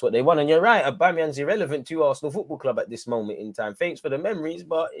discuss what they want. And you're right, Aubameyang's irrelevant to Arsenal Football Club at this moment in time. Thanks for the memories,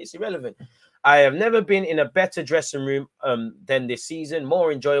 but it's irrelevant. I have never been in a better dressing room than this season.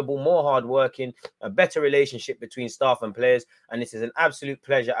 More enjoyable, more hardworking, a better relationship between staff and players. And this is an absolute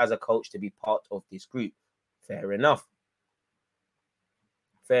pleasure as a coach to be part of this group. Fair enough.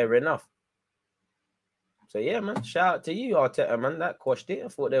 Fair enough. So yeah, man, shout out to you, Arteta, man. That quashed it. I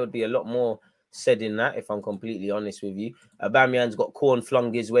thought there would be a lot more said in that, if I'm completely honest with you. Aubameyang's got corn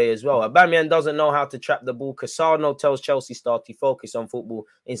flung his way as well. Aubameyang doesn't know how to trap the ball. Cassano tells Chelsea star to focus on football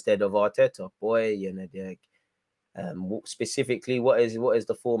instead of Arteta. Boy, specifically, what is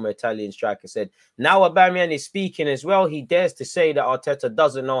the former Italian striker said? Now Aubameyang is speaking as well. He dares to say that Arteta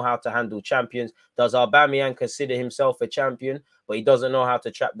doesn't know how to handle champions. Does Aubameyang consider himself a champion, but he doesn't know how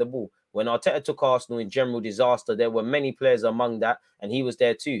to trap the ball? When Arteta took Arsenal in general disaster, there were many players among that, and he was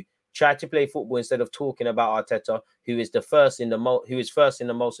there too. Try to play football instead of talking about Arteta, who is first in the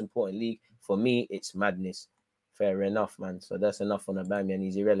most important league. For me, it's madness. Fair enough, man. So that's enough on Aubameyang.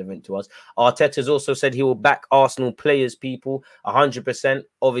 He's irrelevant to us. Arteta's also said he will back Arsenal players, people, 100%.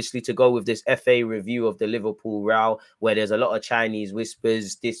 Obviously, to go with this FA review of the Liverpool row, where there's a lot of Chinese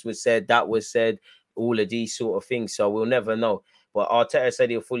whispers. This was said, that was said, all of these sort of things. So we'll never know. But Arteta said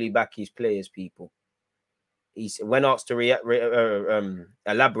he'll fully back his players, people. When asked to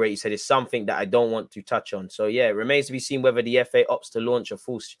elaborate, he said it's something that I don't want to touch on. So yeah, it remains to be seen whether the FA opts to launch a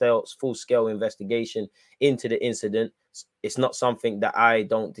full-scale investigation into the incident. It's not something that I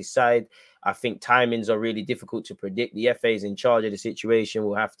don't decide. I think timings are really difficult to predict. The FA is in charge of the situation.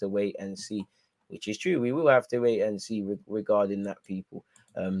 We'll have to wait and see, which is true. We will have to wait and see regarding that, people.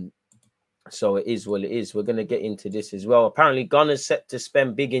 So it is what it is. We're going to get into this as well. Apparently, Gunners set to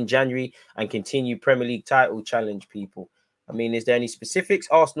spend big in January and continue Premier League title challenge, people. I mean, is there any specifics?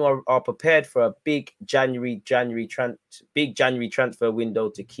 Arsenal are prepared for a big January transfer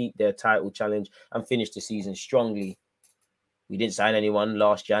window to keep their title challenge and finish the season strongly. We didn't sign anyone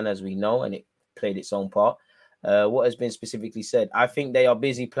last Jan, as we know, and it played its own part. What has been specifically said? I think they are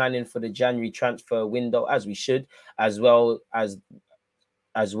busy planning for the January transfer window, as we should, as well.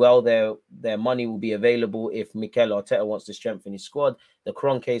 Their money will be available if Mikel Arteta wants to strengthen his squad. The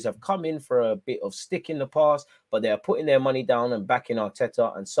Kroenkes have come in for a bit of stick in the past, but they are putting their money down and backing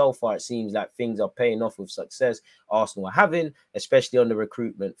Arteta. And so far, it seems like things are paying off with success Arsenal are having, especially on the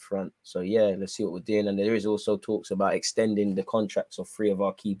recruitment front. So yeah, let's see what we're doing. And there is also talks about extending the contracts of 3 of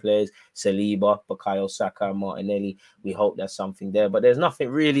our key players, Saliba, Bukayo Saka, and Martinelli. We hope there's something there, but there's nothing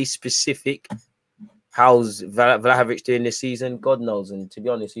really specific. How's Vlahovic doing this season? God knows. And to be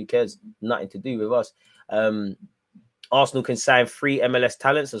honest, who cares? Nothing to do with us. Arsenal can sign 3 MLS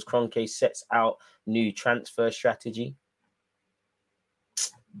talents as Kroenke sets out new transfer strategy.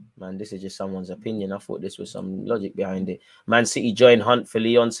 Man, this is just someone's opinion. I thought this was some logic behind it. Man City join hunt for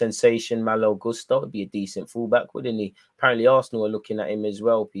Lyon sensation Malo Gusto. Would be a decent fullback, wouldn't he? Apparently Arsenal are looking at him as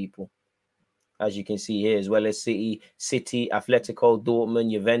well, people. As you can see here, as well as City, Atletico,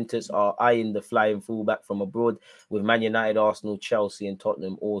 Dortmund, Juventus are eyeing the flying fullback from abroad, with Man United, Arsenal, Chelsea, and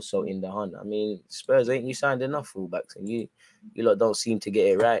Tottenham also in the hunt. I mean, Spurs, ain't you signed enough fullbacks? And you lot don't seem to get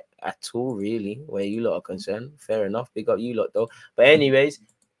it right at all, really, where you lot are concerned. Fair enough. Big up you lot, though. But anyways,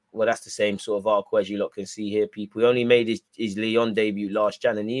 well, that's the same sort of article as you lot can see here, people. He only made his Lyon debut last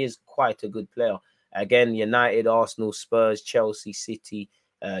Jan, and he is quite a good player. Again, United, Arsenal, Spurs, Chelsea, City,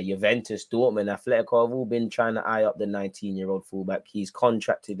 Juventus, Dortmund, Atletico have all been trying to eye up the 19-year-old fullback. He's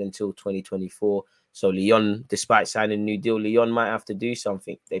contracted until 2024. So Lyon, despite signing a new deal, Lyon might have to do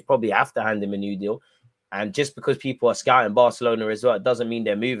something. They probably have to hand him a new deal. And just because people are scouting Barcelona as well, it doesn't mean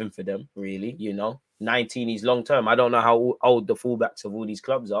they're moving for them, really, 19 is long term. I don't know how old the fullbacks of all these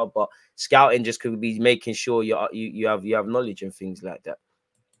clubs are, but scouting just could be making sure you have knowledge and things like that.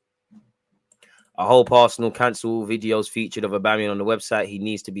 I hope Arsenal cancel videos featured of Aubameyang on the website. He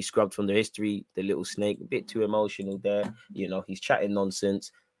needs to be scrubbed from the history. The little snake, a bit too emotional there. He's chatting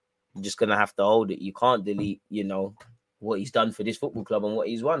nonsense. You're just gonna have to hold it. You can't delete, what he's done for this football club and what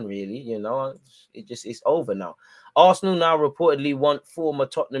he's won, really. It's over now. Arsenal now reportedly want former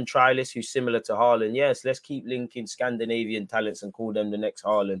Tottenham trialists who's similar to Haaland. Yes, let's keep linking Scandinavian talents and call them the next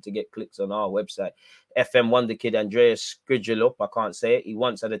Haaland to get clicks on our website. FM wonder kid Andreas Skridelop, I can't say it. He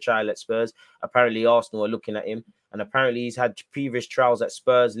once had a trial at Spurs. Apparently Arsenal are looking at him. And apparently he's had previous trials at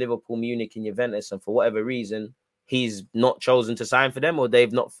Spurs, Liverpool, Munich and Juventus. And for whatever reason, he's not chosen to sign for them, or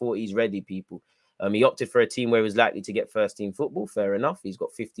they've not thought he's ready, people. He opted for a team where he was likely to get first-team football. Fair enough. He's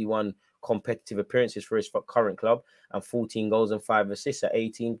got 51 competitive appearances for his current club and 14 goals and 5 assists at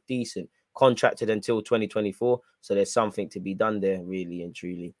 18. Decent. Contracted until 2024. So there's something to be done there, really and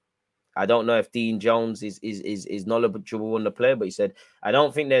truly. I don't know if Dean Jones is knowledgeable on the player, but he said, I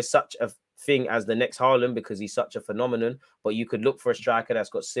don't think there's such a thing as the next Haaland because he's such a phenomenon, but you could look for a striker that's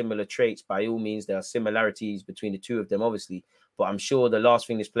got similar traits. By all means, there are similarities between the two of them, obviously, but I'm sure the last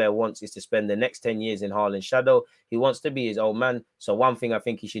thing this player wants is to spend the next 10 years in Haaland's shadow. He wants to be his old man. So one thing I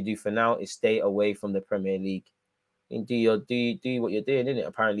think he should do for now is stay away from the Premier League. And do what you're doing, innit?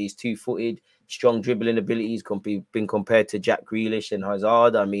 Apparently he's 2-footed, strong dribbling abilities, been compared to Jack Grealish and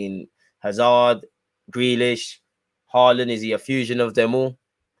Hazard. I mean, Hazard, Grealish, Haaland, is he a fusion of them all?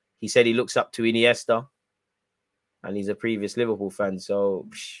 He said he looks up to Iniesta, and he's a previous Liverpool fan. So,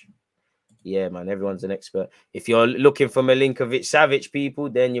 yeah, man, everyone's an expert. If you're looking for Milinkovic-Savic, people,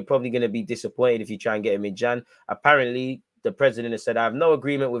 then you're probably going to be disappointed if you try and get him in Jan. Apparently, the president has said, I have no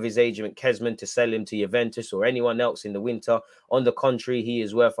agreement with his agent, Kezman, to sell him to Juventus or anyone else in the winter. On the contrary, he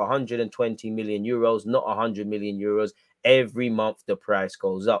is worth 120 million euros, not 100 million euros. Every month, the price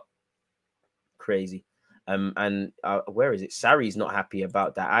goes up. Crazy. Where is it? Sarri's not happy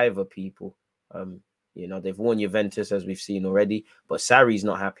about that either, people. They've won Juventus, as we've seen already, but Sarri's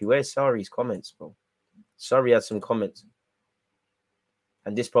not happy. Where's Sarri's comments, bro? Sarri had some comments.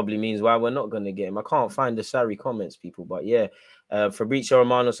 And this probably means why we're not going to get him. I can't find the Sarri comments, people, but yeah. Fabrizio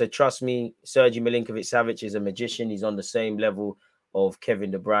Romano said, trust me, Sergio Milinkovic-Savic is a magician. He's on the same level of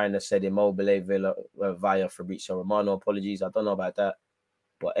Kevin De Bruyne, said Immobile via Fabrizio Romano. Apologies, I don't know about that.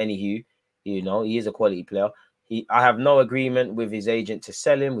 But anywho, he is a quality player. I have no agreement with his agent to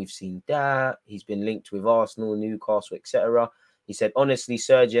sell him. We've seen that. He's been linked with Arsenal, Newcastle, etc. He said, honestly,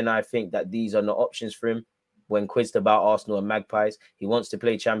 Sergio and I think that these are not options for him. When quizzed about Arsenal and Magpies, he wants to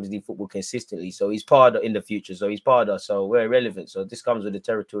play Champions League football consistently. So he's part of in the future. So he's part of us. So we're irrelevant. So this comes with the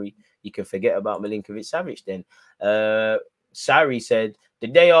territory. You can forget about Milinkovic-Savic then. Sarri said, The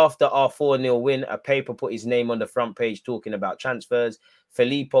day after our 4-0 win, a paper put his name on the front page talking about transfers.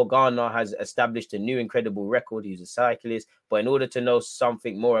 Filippo Ganna has established a new incredible record. He's a cyclist, but in order to know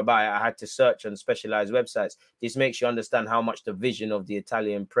something more about it, I had to search on specialized websites. This makes you understand how much the vision of the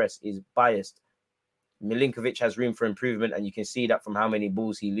Italian press is biased. Milinkovic has room for improvement, and you can see that from how many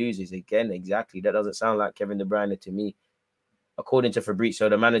balls he loses. Again, exactly. That doesn't sound like Kevin De Bruyne to me. According to Fabrizio,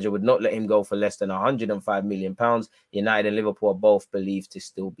 the manager would not let him go for less than £105 million. United and Liverpool are both believed to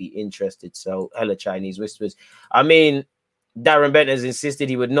still be interested. So, hella Chinese whispers. I mean, Darren Bent has insisted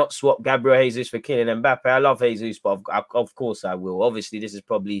he would not swap Gabriel Jesus for Kylian Mbappe. I love Jesus, but of course I will. Obviously, this is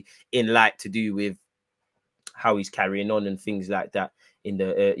probably in light to do with how he's carrying on and things like that in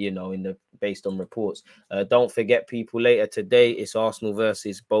the based on reports. Don't forget, people, later today it's Arsenal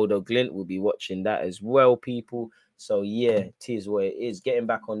versus Bodo Glimt. We'll be watching that as well, people. So yeah, it is what it is. Getting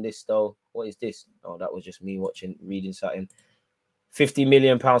back on this though, what is this? Oh, that was just me reading something. £50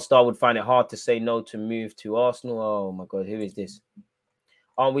 million star would find it hard to say no to move to Arsenal. Oh my God, who is this?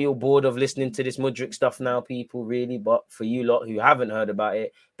 Aren't we all bored of listening to this Mudryk stuff now, people? Really? But for you lot who haven't heard about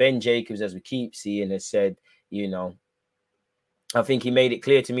it, Ben Jacobs, as we keep seeing, has said, I think he made it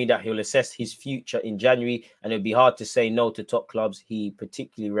clear to me that he'll assess his future in January, and it'd be hard to say no to top clubs. He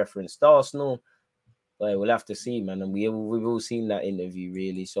particularly referenced Arsenal. Well, we'll have to see, man. And we've all seen that interview,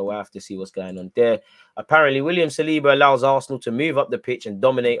 really. So we'll have to see what's going on there. Apparently, William Saliba allows Arsenal to move up the pitch and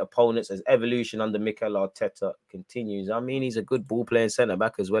dominate opponents as evolution under Mikel Arteta continues. I mean, he's a good ball-playing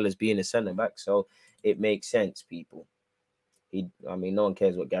centre-back as well as being a centre-back. So it makes sense, people. No one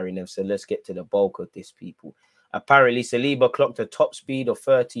cares what Gary Neville said. Let's get to the bulk of this, people. Apparently, Saliba clocked a top speed of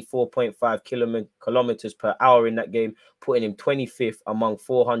 34.5 kilometers per hour in that game, putting him 25th among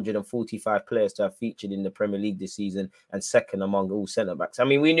 445 players to have featured in the Premier League this season and second among all centre-backs. I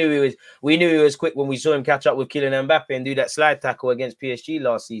mean, we knew he was quick when we saw him catch up with Kylian Mbappe and do that slide tackle against PSG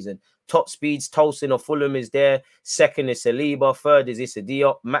last season. Top speeds, Tolson of Fulham is there. Second is Saliba. Third is Issa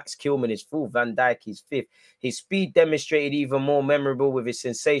Diop. Max Kilman is fourth. Van Dijk is fifth. His speed demonstrated even more memorable with his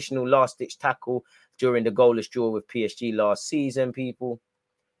sensational last-ditch tackle during the goalless draw with PSG last season, people.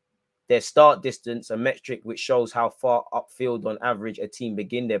 Their start distance, a metric which shows how far upfield on average a team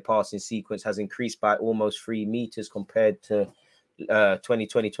begin their passing sequence, has increased by almost 3 meters compared to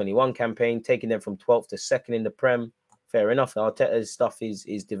 2020-21 campaign, taking them from 12th to 2nd in the Prem. Fair enough. Arteta's stuff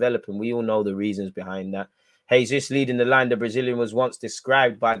is developing. We all know the reasons behind that. Jesus leading the line. The Brazilian was once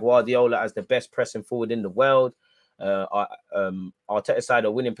described by Guardiola as the best pressing forward in the world. Arteta's side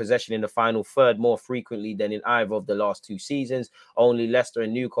are winning possession in the final third more frequently than in either of the last 2 seasons. Only Leicester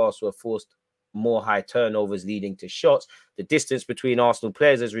and Newcastle have forced more high turnovers leading to shots. The distance between Arsenal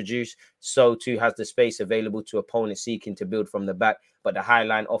players has reduced, so too has the space available to opponents seeking to build from the back, but the high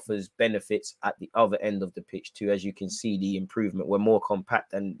line offers benefits at the other end of the pitch too. As you can see, the improvement, we're more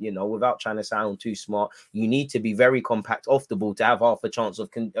compact, and without trying to sound too smart, you need to be very compact off the ball to have half a chance of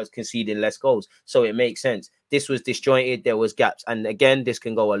conceding less goals. So it makes sense. This was disjointed, there was gaps, and again, this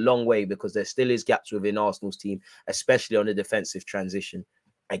can go a long way because there still is gaps within Arsenal's team, especially on the defensive transition.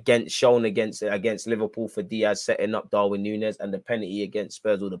 Against Liverpool for Diaz setting up Darwin Núñez, and the penalty against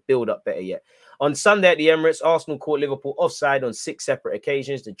Spurs, or the build-up better yet. On Sunday at the Emirates, Arsenal caught Liverpool offside on 6 separate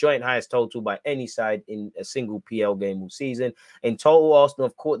occasions, the joint highest total by any side in a single PL game all season. In total, Arsenal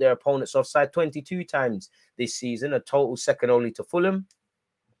have caught their opponents offside 22 times this season, a total second only to Fulham,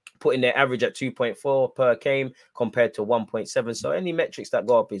 putting their average at 2.4 per game compared to 1.7. So any metrics that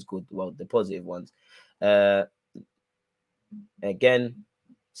go up is good. Well, the positive ones. Again,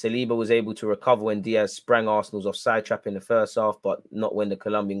 Saliba was able to recover when Diaz sprang Arsenal's offside trap in the first half, but not when the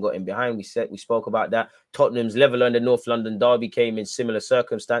Colombian got in behind. We spoke about that. Tottenham's leveler in the North London derby came in similar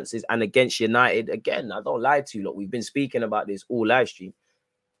circumstances, and against United, again, I don't lie to you, look, we've been speaking about this all live stream.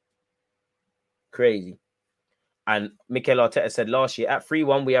 Crazy. And Mikel Arteta said last year, at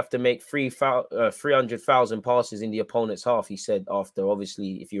 3-1, we have to make 300,000 passes in the opponent's half. He said after,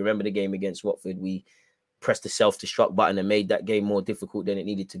 obviously, if you remember the game against Watford, we pressed the self-destruct button and made that game more difficult than it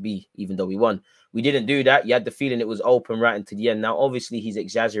needed to be, even though we won. We didn't do that. You had the feeling it was open right into the end. Now, obviously, he's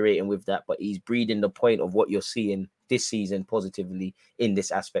exaggerating with that, but he's breeding the point of what you're seeing this season positively in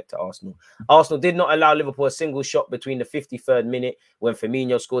this aspect to Arsenal. Arsenal did not allow Liverpool a single shot between the 53rd minute when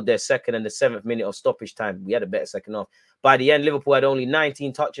Firmino scored their second and the 7th minute of stoppage time. We had a better second half. By the end, Liverpool had only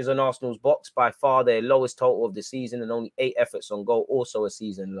 19 touches on Arsenal's box, by far their lowest total of the season, and only 8 efforts on goal, also a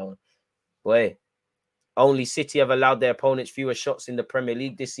season low. Boy, only City have allowed their opponents fewer shots in the Premier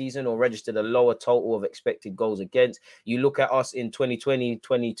League this season or registered a lower total of expected goals against. You look at us in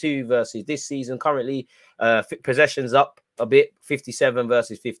 2020-22 versus this season, currently possessions up a bit, 57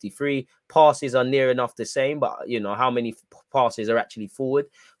 versus 53. Passes are near enough the same, but how many passes are actually forward?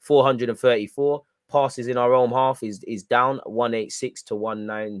 434. Passes in our own half is down 186 to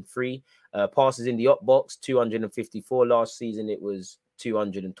 193. Passes in the up box 254. Last season it was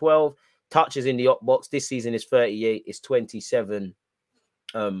 212. Touches in the up box this season is 38. It's 27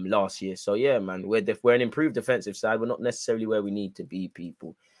 last year. So yeah, man, we're an improved defensive side. We're not necessarily where we need to be,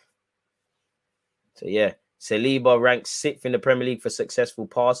 people. So yeah, Saliba ranks 6th in the Premier League for successful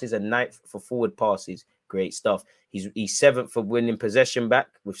passes and 9th for forward passes. Great stuff. He's 7th for winning possession back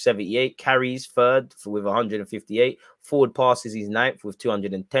with 78. Carries 3rd with 158. Forward passes, he's 9th with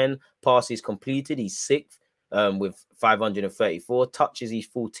 210. Passes completed, he's 6th with 534. Touches, he's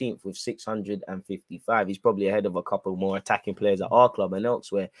 14th with 655. He's probably ahead of a couple more attacking players at our club and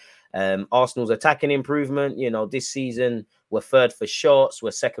elsewhere. Arsenal's attacking improvement, this season we're 3rd for shots, we're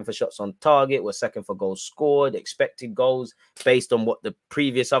 2nd for shots on target, we're 2nd for goals scored, expected goals based on what the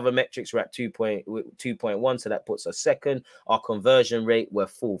previous other metrics were at 2.1, so that puts us 2nd. Our conversion rate, we're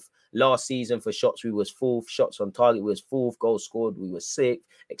 4th. Last season for shots, we was 4th. Shots on target, we was 4th. Goals scored, we were 6th.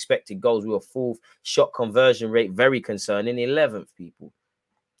 Expected goals, we were 4th. Shot conversion rate, very concerning, 11th, people.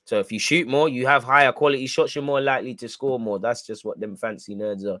 So if you shoot more, you have higher quality shots, you're more likely to score more. That's just what them fancy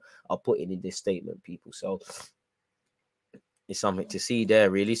nerds are putting in this statement, people. So it's something to see there,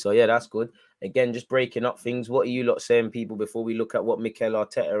 really. So yeah, that's good. Again, just breaking up things. What are you lot saying, people, before we look at what Mikel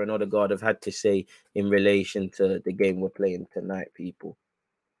Arteta and Odegaard have had to say in relation to the game we're playing tonight, people?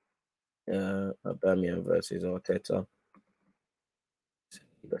 Aubameyang versus Arteta.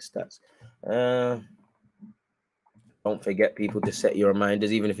 The stats. Don't forget, people, to set your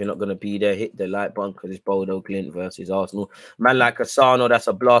reminders. Even if you're not going to be there, hit the like button because it's Bodo Glint versus Arsenal. Man like Asano, that's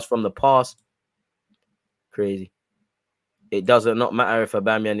a blast from the past. Crazy. It doesn't not matter if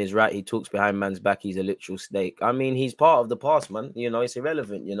Aubameyang is right. He talks behind man's back. He's a literal snake. I mean, he's part of the past, man. It's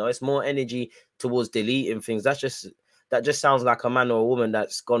irrelevant. It's more energy towards deleting things. That just sounds like a man or a woman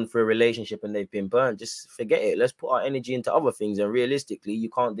that's gone through a relationship and they've been burnt. Just forget it. Let's put our energy into other things. And realistically, you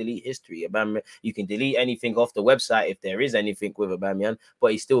can't delete history. Aubameyang, you can delete anything off the website if there is anything with Aubameyang,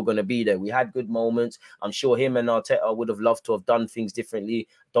 but he's still going to be there. We had good moments. I'm sure him and Arteta would have loved to have done things differently.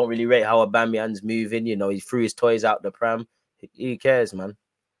 Don't really rate how Aubameyang's moving. He threw his toys out the pram. Who cares, man?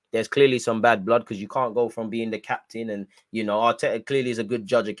 There's clearly some bad blood because you can't go from being the captain and, Arteta clearly is a good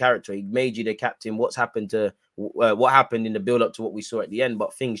judge of character. He made you the captain. What happened in the build-up to what we saw at the end?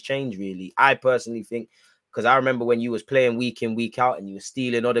 But things change, really. I personally think, because I remember when you was playing week in, week out and you were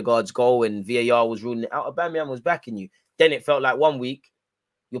stealing Odegaard's goal and VAR was ruling it out, Aubameyang was backing you. Then it felt like one week,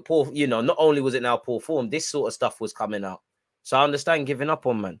 you're poor, not only was it now poor form, this sort of stuff was coming out. So I understand giving up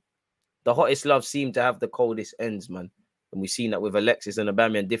on, man. The hottest love seemed to have the coldest ends, man. And we've seen that with Alexis and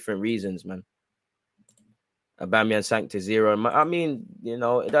Aubameyang, different reasons, man. Aubameyang sank to 0. I mean,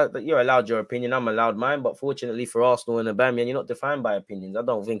 you're allowed your opinion. I'm allowed mine. But fortunately for Arsenal and Aubameyang, you're not defined by opinions. I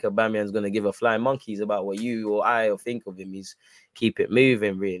don't think Aubameyang's going to give a flying monkeys about what you or I or think of him. He's keep it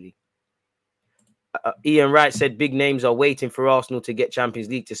moving, really. Ian Wright said big names are waiting for Arsenal to get Champions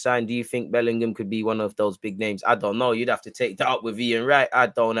League to sign. Do you think Bellingham could be one of those big names? I don't know. You'd have to take that up with Ian Wright. I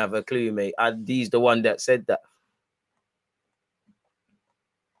don't have a clue, mate. He's the one that said that.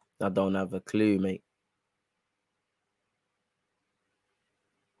 I don't have a clue, mate.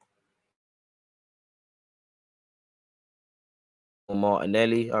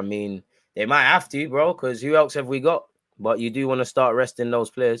 Martinelli, I mean, they might have to, bro, because who else have we got? But you do want to start resting those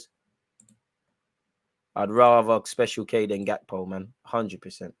players. I'd rather Special K than Gakpo, man.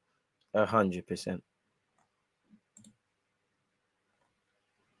 100%. 100%.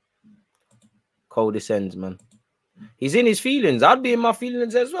 Coldest ends, man. He's in his feelings. I'd be in my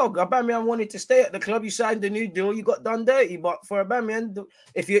feelings as well. Aubameyang wanted to stay at the club. You signed a new deal. You got done dirty. But for Aubameyang,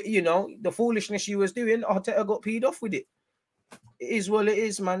 if the foolishness you was doing, Arteta got peed off with it. It is what it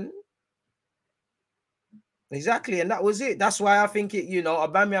is, man. Exactly. And that was it. That's why I think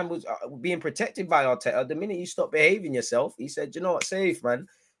Aubameyang was being protected by Arteta. The minute you stop behaving yourself, he said, you know what, safe, man.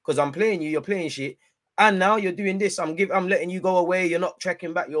 Because I'm playing you, you're playing shit. And now you're doing this. I'm letting you go away. You're not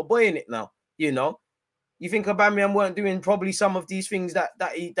checking back. You're boying it now, You think Aubameyang weren't doing probably some of these things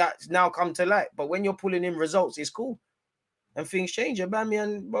that's now come to light. But when you're pulling in results, it's cool. And things change.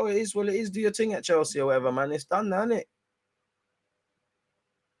 Aubameyang, bro, it is what it is. Do your thing at Chelsea or whatever, man. It's done now, isn't it?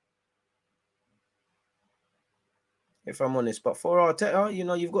 If I'm honest. But for Arteta,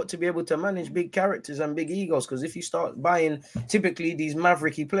 you've got to be able to manage big characters and big egos. Because if you start buying typically these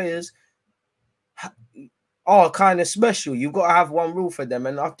mavericky players are kind of special. You've got to have one rule for them.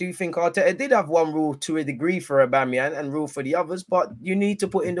 And I do think Arteta did have one rule to a degree for Aubameyang and rule for the others. But you need to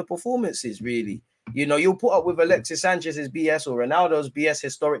put in the performances, really. You know, you'll put up with Alexis Sanchez's BS or Ronaldo's BS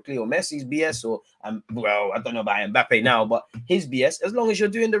historically or Messi's BS or, well, I don't know about Mbappe now, but his BS. As long as you're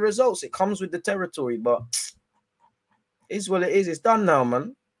doing the results, it comes with the territory. But it's what it is. It's done now,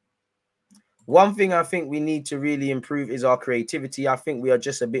 man. One thing I think we need to really improve is our creativity. I think we are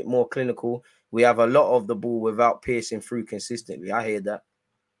just a bit more clinical. We have a lot of the ball without piercing through consistently. I hear that.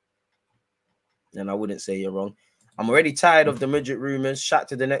 And I wouldn't say you're wrong. I'm already tired of the Mudryk rumours.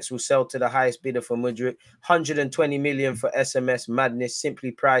 Shakhtar Donetsk will sell to the highest bidder for Mudryk. 120 million for SMS madness,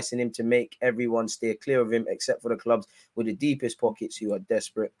 simply pricing him to make everyone steer clear of him, except for the clubs with the deepest pockets who are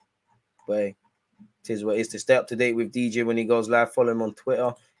desperate. But it is what it is. To stay up to date with DJ when he goes live, follow him on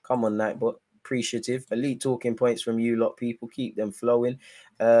Twitter. Come on, Nightbot. Appreciative. Elite talking points from you lot, people. Keep them flowing.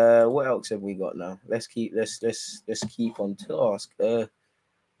 What else have we got now? Let's keep on task. What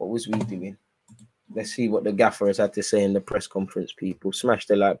was we doing? Let's see what the gaffer has had to say in the press conference, people. Smash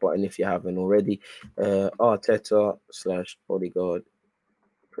the like button if you haven't already. Arteta / Bodyguard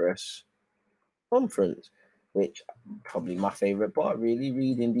press conference, which probably my favorite part, really,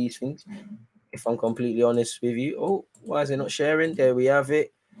 reading these things. If I'm completely honest with you. Oh, why is it not sharing? There we have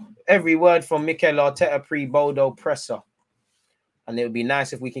it. Every word from Mikel Arteta pre-Bodo presser. And it would be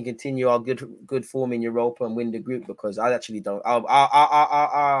nice if we can continue our good form in Europa and win the group, because I actually don't.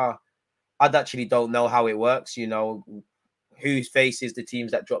 I actually don't know how it works, you know, who faces the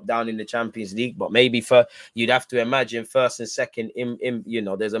teams that drop down in the Champions League. But maybe you'd have to imagine first and second, you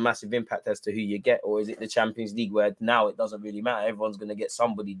know, there's a massive impact as to who you get. Or is it the Champions League where now it doesn't really matter? Everyone's going to get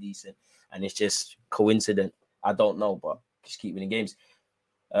somebody decent. And it's just coincident. I don't know, but just keep winning games.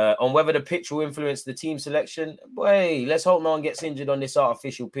 On whether the pitch will influence the team selection, boy, let's hope no one gets injured on this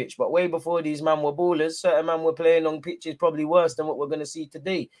artificial pitch. But way before these men were ballers, certain men were playing on pitches probably worse than what we're going to see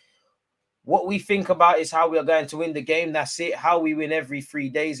today. What we think about is how we are going to win the game. That's it. How we win every 3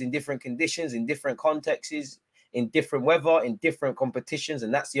 days in different conditions, in different contexts, in different weather, in different competitions.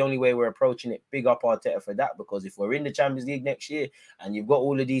 And that's the only way we're approaching it. Big up Arteta for that, because if we're in the Champions League next year and you've got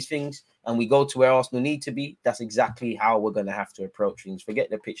all of these things and we go to where Arsenal need to be, that's exactly how we're going to have to approach things. Forget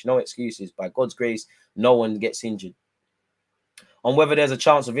the pitch. No excuses. By God's grace, no one gets injured. On whether there's a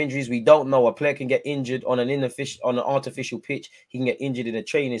chance of injuries, we don't know. A player can get injured on an artificial pitch. He can get injured in a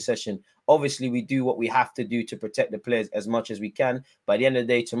training session. Obviously, we do what we have to do to protect the players as much as we can. By the end of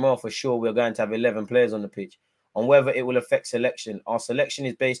the day, tomorrow, for sure, we're going to have 11 players on the pitch. On whether it will affect selection, our selection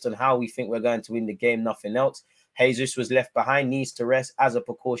is based on how we think we're going to win the game, nothing else. Jesus was left behind, needs to rest as a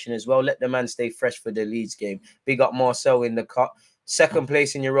precaution as well. Let the man stay fresh for the Leeds game. Big up Marcel in the cut. Second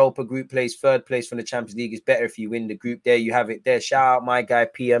place in Europa group plays, third place from the Champions League is better if you win the group. There you have it. There, shout out my guy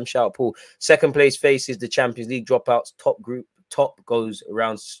PM, shout out Paul. Second place faces the Champions League dropouts. Top goes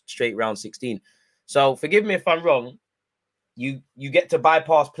straight round 16. So forgive me if I'm wrong. You get to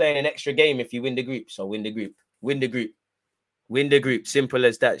bypass playing an extra game if you win the group. So win the group. Win the group. Simple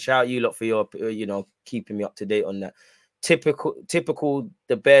as that. Shout out you lot for your, keeping me up to date on that. Typical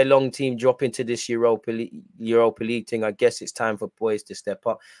the bare long team drop into this Europa League thing. I guess it's time for boys to step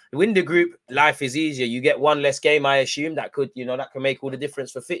up. Win the group, life is easier. You get one less game, I assume. That could make all the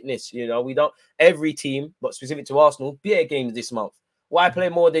difference for fitness. We don't, every team, but specific to Arsenal, better games this month. Why play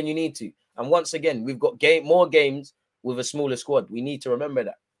more than you need to? And once again, we've got more games with a smaller squad. We need to remember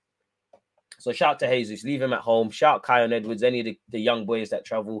that. So shout to Jesus, leave him at home. Shout Kion Edwards, any of the young boys that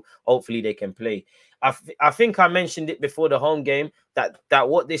travel. Hopefully they can play. I think I mentioned it before the home game that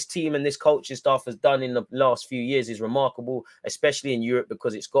what this team and this coaching staff has done in the last few years is remarkable, especially in Europe,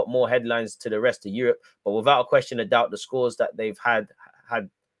 because it's got more headlines to the rest of Europe. But without a question of doubt, the scores that they've had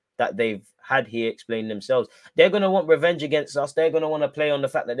here explain themselves. They're going to want revenge against us. They're going to want to play on the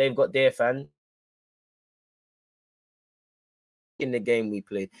fact that they've got their fans. In the game we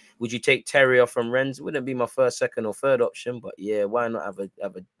played, would you take Terrier from Rennes? It wouldn't be my first, second, or third option, but yeah, why not have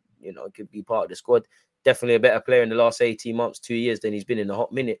a it could be part of the squad. Definitely a better player in the last 18 months, 2 years than he's been in a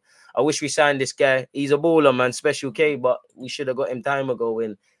hot minute. I wish we signed this guy. He's a baller, man, special K, but we should have got him time ago.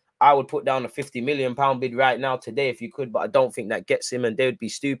 And I would put down a £50 million bid right now today if you could, but I don't think that gets him, and they would be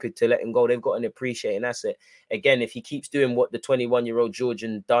stupid to let him go. They've got an appreciating asset. Again, if he keeps doing what the 21-year-old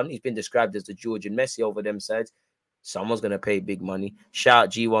Georgian done, he's been described as the Georgian Messi over them sides. Someone's going to pay big money.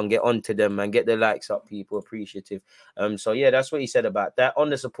 Shout G1, get onto them, man. Get the likes up, people. Appreciative. So, yeah, that's what he said about that. On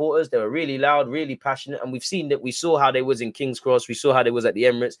the supporters, they were really loud, really passionate. And we've seen that. We saw how they was in King's Cross. We saw how they was at the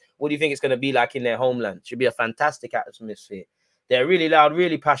Emirates. What do you think it's going to be like in their homeland? Should be a fantastic atmosphere. They're really loud,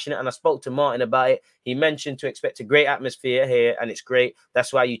 really passionate. And I spoke to Martin about it. He mentioned to expect a great atmosphere here, and it's great.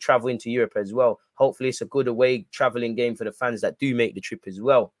 That's why you travel into Europe as well. Hopefully, it's a good away traveling game for the fans that do make the trip as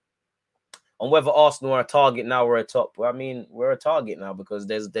well. On whether Arsenal are a target now or a top, well, I mean, we're a target now because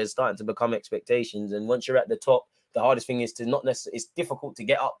there's starting to become expectations. And once you're at the top, the hardest thing is to not necessarily, it's difficult to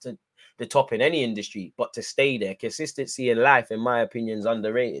get up to the top in any industry, but to stay there. Consistency in life, in my opinion, is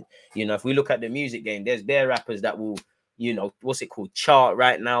underrated. You know, if we look at the music game, there's bare rappers that will, you know, what's it called, chart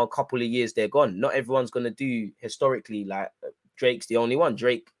right now. A couple of years, they're gone. Not everyone's going to do historically. Like Drake's the only one.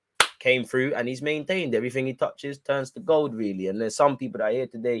 Drake came through and he's maintained everything he touches turns to gold, really. And there's some people that are here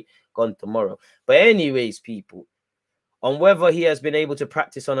today, gone tomorrow. But anyways, people, on whether he has been able to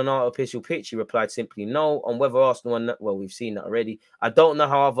practice on an artificial pitch, he replied simply no. On whether Arsenal, well, we've seen that already. I don't know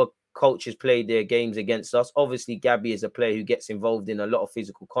how other coaches play their games against us. Obviously, Gabby is a player who gets involved in a lot of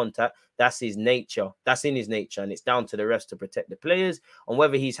physical contact. That's his nature. That's in his nature, and it's down to the rest to protect the players. On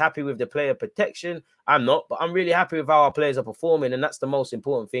whether he's happy with the player protection, I'm not, but I'm really happy with how our players are performing, and that's the most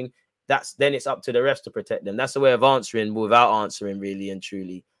important thing. Then it's up to the rest to protect them. That's the way of answering without answering, really and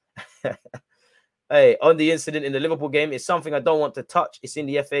truly. Hey, on the incident in the Liverpool game, it's something I don't want to touch. It's in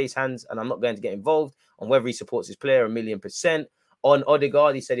the FA's hands, and I'm not going to get involved. On whether he supports his player 1,000,000%. On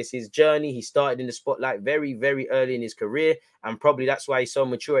Odegaard, he said it's his journey. He started in the spotlight very, very early in his career, and probably that's why he's so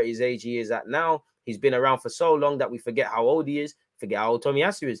mature at his age he is at now. He's been around for so long that we forget how old he is, forget how old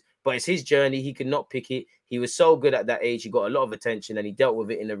Tomiyasu is. But it's his journey. He could not pick it. He was so good at that age. He got a lot of attention, and he dealt with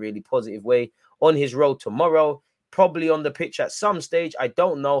it in a really positive way. On his road tomorrow, probably on the pitch at some stage. I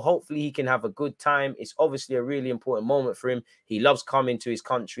don't know. Hopefully he can have a good time. It's obviously a really important moment for him. He loves coming to his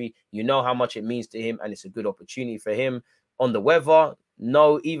country. You know how much it means to him, and it's a good opportunity for him. On the weather,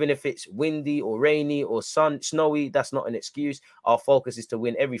 no, even if it's windy or rainy or snowy, that's not an excuse. Our focus is to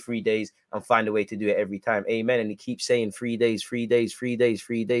win every 3 days and find a way to do it every time. Amen. And he keeps saying 3 days, 3 days, 3 days,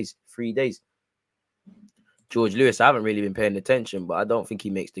 3 days, 3 days. George Lewis, I haven't really been paying attention, but I don't think he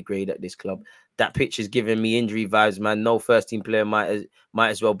makes the grade at this club. That picture's giving me injury vibes, man. No first-team player might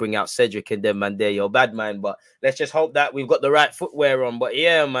as well bring out Cedric and them, man. They're your bad man, but let's just hope that we've got the right footwear on. But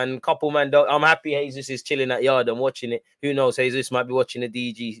yeah, man, couple, man, I'm happy Jesus is chilling at yard and watching it. Who knows? Jesus might be watching the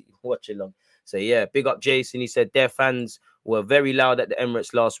DG watch along. So yeah, big up Jason. He said their fans were very loud at the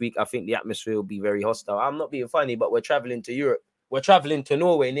Emirates last week. I think the atmosphere will be very hostile. I'm not being funny, but we're traveling to Europe. We're traveling to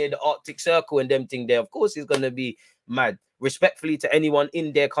Norway near the Arctic Circle and them thing there. Of course, it's going to be mad. Respectfully to anyone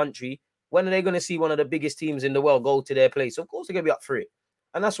in their country, when are they going to see one of the biggest teams in the world go to their place? Of course, they're going to be up for it.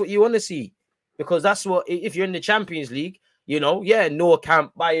 And that's what you want to see. Because that's what, if you're in the Champions League, you know, yeah, Nou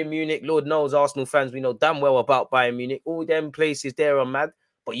Camp, Bayern Munich, Lord knows Arsenal fans, we know damn well about Bayern Munich. All them places there are mad.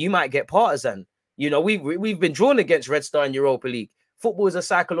 But you might get partisan. You know, we've been drawn against Red Star in Europa League. Football is a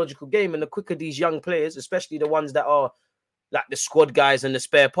psychological game. And the quicker these young players, especially the ones that are like the squad guys and the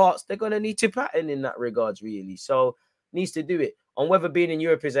spare parts, they're going to need to pattern in that regards, really. So needs to do it. On whether being in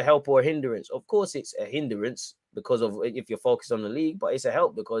Europe is a help or a hindrance. Of course, it's a hindrance because of if you're focused on the league, but it's a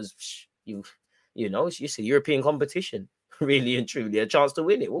help because you know, it's a European competition, really and truly, a chance to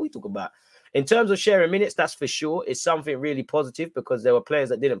win it. What are we talking about? In terms of sharing minutes, that's for sure. It's something really positive because there were players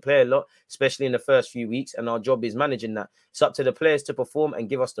that didn't play a lot, especially in the first few weeks, and our job is managing that. It's up to the players to perform and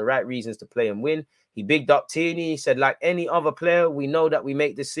give us the right reasons to play and win. He bigged up Tierney. He said, like any other player, we know that we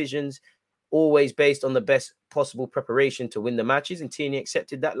make decisions always based on the best possible preparation to win the matches, and Tierney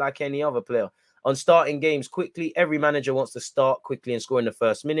accepted that like any other player. On starting games quickly, every manager wants to start quickly and score in the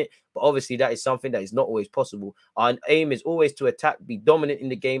first minute, but obviously that is something that is not always possible. Our aim is always to attack, be dominant in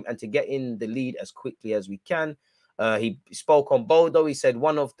the game, and to get in the lead as quickly as we can. He spoke on Bodo. He said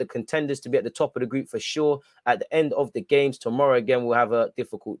one of the contenders to be at the top of the group for sure. At the end of the games tomorrow, again, we'll have a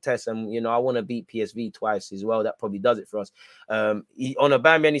difficult test. And, you know, I want to beat PSV twice as well. That probably does it for us. On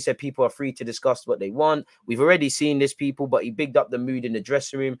Aubameyang, he said people are free to discuss what they want. We've already seen this, people, but he bigged up the mood in the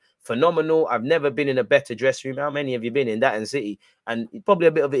dressing room. Phenomenal. I've never been in a better dressing room. How many have you been in that in City? And probably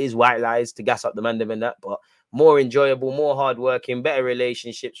a bit of it is white lies to gas up the man and that, but more enjoyable, more hardworking, better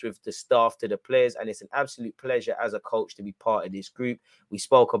relationships with the staff to the players. And it's an absolute pleasure as a coach to be part of this group. We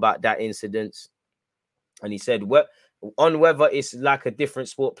spoke about that incident. And he said, on whether it's like a different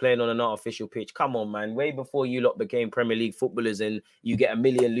sport playing on an artificial pitch. Come on, man. Way before you lot became Premier League footballers and you get 1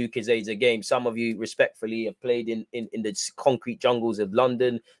 million Lucozades a game. Some of you respectfully have played in the concrete jungles of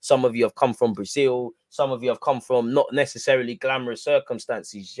London. Some of you have come from Brazil. Some of you have come from not necessarily glamorous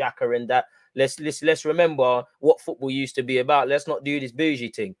circumstances. Xhaka and that. Let's remember what football used to be about. Let's not do this bougie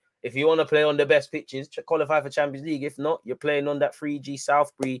thing. If you want to play on the best pitches, qualify for Champions League. If not, you're playing on that 3G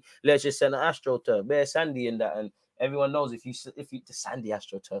Southbury Leisure Centre AstroTurf, bare sandy in that. And everyone knows if you the sandy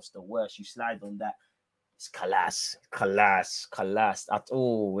AstroTurf's the worst. You slide on that, it's collapse at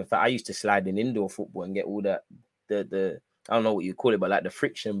all. In fact, I used to slide in indoor football and get all that the I don't know what you call it, but like the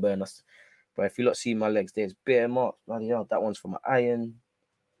friction burn. But if you lot see my legs, there's bare marks. Bloody hell, that one's from an iron.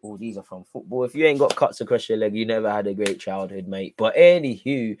 Oh, these are from football. If you ain't got cuts across your leg, you never had a great childhood, mate. But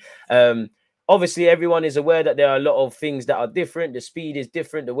anywho, obviously everyone is aware that there are a lot of things that are different. The speed is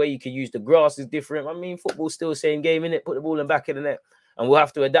different. The way you can use the grass is different. I mean, football's still the same game, innit? Put the ball in the back of the net. And we'll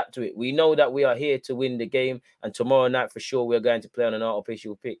have to adapt to it. We know that we are here to win the game. And tomorrow night, for sure, we're going to play on an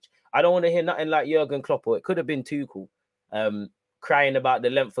artificial pitch. I don't want to hear nothing like Jurgen Klopp, or it could have been Tuchel, crying about the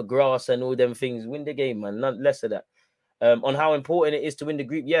length of grass and all them things. Win the game, man. None less of that. On how important it is to win the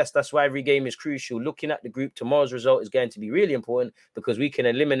group, yes, that's why every game is crucial. Looking at the group, tomorrow's result is going to be really important because we can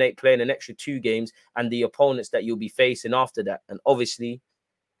eliminate playing an extra 2 games and the opponents that you'll be facing after that. And obviously,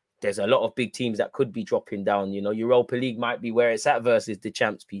 there's a lot of big teams that could be dropping down. You know, Europa League might be where it's at versus the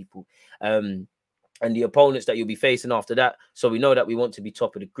champs people. And the opponents that you'll be facing after that. So we know that we want to be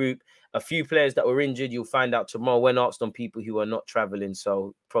top of the group. A few players that were injured, you'll find out tomorrow when asked on people who are not traveling.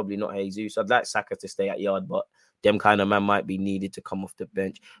 So probably not Jesus. I'd like Saka to stay at yard, but them kind of man might be needed to come off the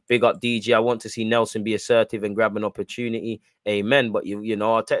bench. Big up DJ. I want to see Nelson be assertive and grab an opportunity. Amen. But you know,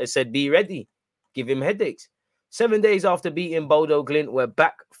 Arteta said be ready. Give him headaches. 7 days after beating Bodo Glimt, we're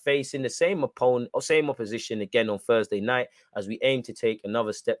back facing the same opponent or same opposition again on Thursday night as we aim to take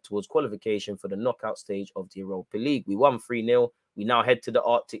another step towards qualification for the knockout stage of the Europa League. We won 3-0. We now head to the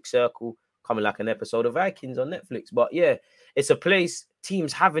Arctic Circle, coming like an episode of Vikings on Netflix. But yeah, it's a place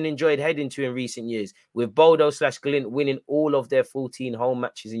teams haven't enjoyed heading to in recent years, with Bodo/Glimt winning all of their 14 home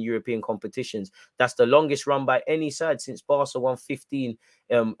matches in European competitions. That's the longest run by any side since Barca won 15,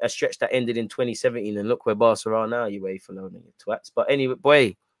 a stretch that ended in 2017. And look where Barca are now, you UEFA alone, you twats. But anyway,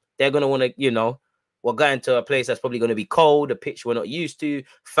 boy, they're going to want to, you know, we're going to a place that's probably going to be cold, a pitch we're not used to,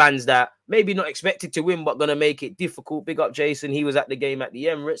 fans that maybe not expected to win, but going to make it difficult. Big up Jason. He was at the game at the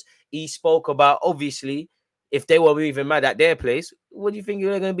Emirates. He spoke about, obviously, if they were even mad at their place, what do you think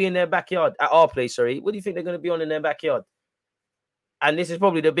they're going to be in their backyard? At our place, sorry. What do you think they're going to be on in their backyard? And this is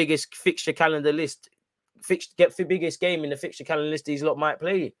probably the biggest fixture calendar list. Get the biggest game in the fixture calendar list these lot might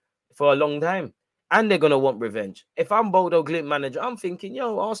play for a long time. And they're going to want revenge. If I'm Bodo Glimt manager, I'm thinking,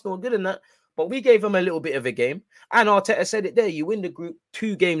 yo, Arsenal are good in that. But we gave them a little bit of a game. And Arteta said it there. You win the group,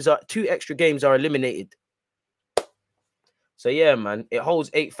 2 extra games are eliminated. So yeah, man, it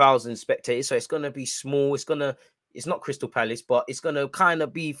holds 8,000 spectators. So it's gonna be small. It's not Crystal Palace, but it's gonna kind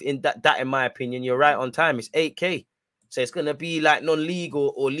of be in that in my opinion. You're right on time. It's 8K. So it's gonna be like non-league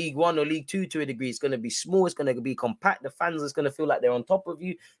or League One or League Two to a degree. It's gonna be small, it's gonna be compact. The fans is gonna feel like they're on top of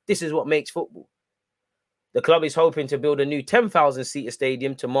you. This is what makes football. The club is hoping to build a new 10,000-seater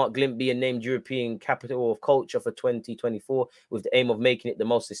stadium to mark Glimt being named European Capital of Culture for 2024 with the aim of making it the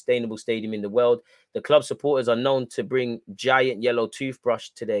most sustainable stadium in the world. The club supporters are known to bring giant yellow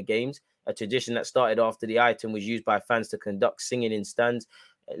toothbrush to their games, a tradition that started after the item was used by fans to conduct singing in stands.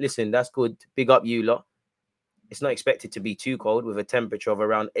 Listen, that's good. Big up you lot. It's not expected to be too cold with a temperature of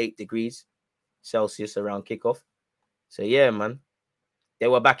around 8 degrees Celsius around kickoff. So yeah, man. They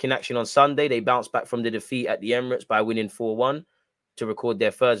were back in action on Sunday. They bounced back from the defeat at the Emirates by winning 4-1 to record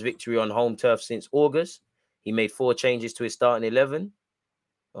their first victory on home turf since August. He made 4 changes to his starting 11.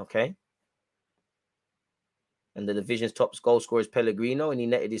 Okay. And the division's top goal scorer is Pellegrino, and he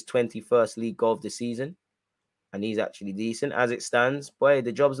netted his 21st league goal of the season. And he's actually decent. As it stands, boy,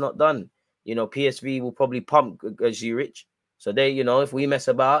 the job's not done. You know, PSV will probably pump Zurich. So they, you know, if we mess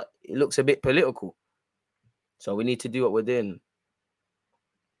about, it looks a bit political. So we need to do what we're doing.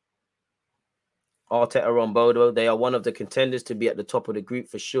 Arteta on Bodo, they are one of the contenders to be at the top of the group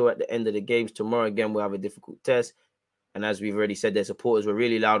for sure at the end of the games. Tomorrow, again, we'll have a difficult test. And as we've already said, their supporters were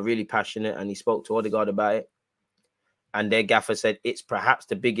really loud, really passionate, and he spoke to Odegaard about it. And their gaffer said it's perhaps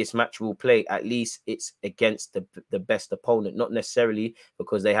the biggest match we'll play. At least it's against the best opponent. Not necessarily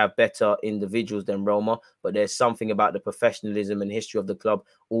because they have better individuals than Roma, but there's something about the professionalism and history of the club.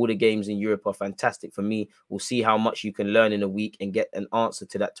 All the games in Europe are fantastic for me. We'll see how much you can learn in a week and get an answer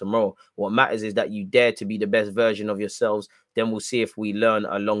to that tomorrow. What matters is that you dare to be the best version of yourselves. Then we'll see if we learn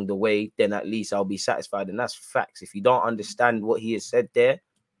along the way. Then at least I'll be satisfied. And that's facts. If you don't understand what he has said there,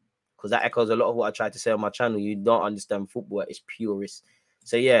 because that echoes a lot of what I tried to say on my channel. You don't understand football at its purest.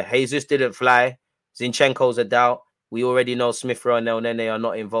 So, yeah, Jesus didn't fly. Zinchenko's a doubt. We already know Smith Rowe and El Nene are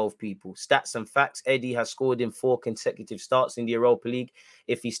not involved, people. Stats and facts. Eddie has scored in 4 consecutive starts in the Europa League.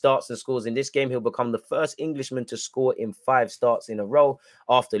 If he starts and scores in this game, he'll become the first Englishman to score in 5 starts in a row.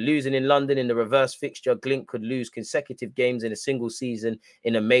 After losing in London in the reverse fixture, Glimt could lose consecutive games in a single season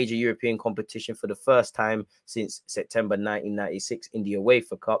in a major European competition for the first time since September 1996 in the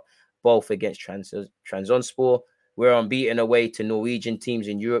UEFA Cup, both against Trabzonspor. We're unbeaten away to Norwegian teams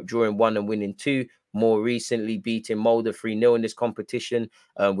in Europe, drawing 1 and winning 2. more recently beating Molde 3-0 in this competition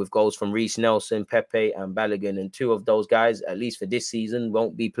with goals from Reece Nelson, Pepe and Balogun. And two of those guys, at least for this season,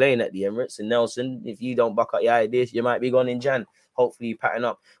 won't be playing at the Emirates. And Nelson, if you don't buck up your ideas, you might be gone in Jan. Hopefully you pattern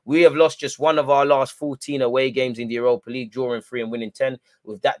up. We have lost just one of our last 14 away games in the Europa League, drawing 3 and winning 10,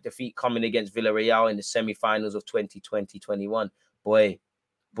 with that defeat coming against Villarreal in the semi-finals of 2020-21. Boy,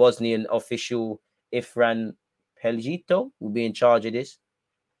 Bosnian official Ifran Peljito will be in charge of this.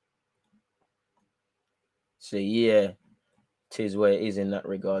 So yeah, tis where it is in that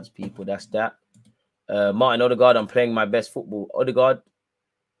regards, people. That's that. Martin Odegaard, I'm playing my best football. Odegaard,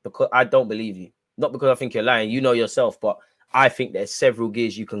 because I don't believe you. Not because I think you're lying. You know yourself, but I think there's several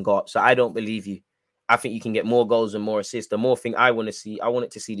gears you can go up. So I don't believe you. I think you can get more goals and more assists. The more thing I want to see, I want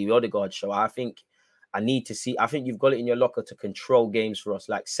it to see the Odegaard show. I think you've got it in your locker to control games for us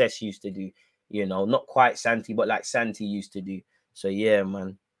like Cesc used to do. You know, not quite Santi, but like Santi used to do. So yeah,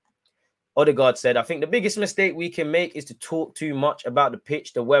 man. Odegaard said, I think the biggest mistake we can make is to talk too much about the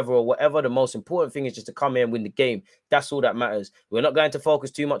pitch, the weather, or whatever. The most important thing is just to come here and win the game. That's all that matters. We're not going to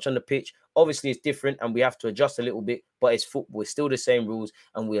focus too much on the pitch. Obviously, it's different and we have to adjust a little bit, but it's football. It's still the same rules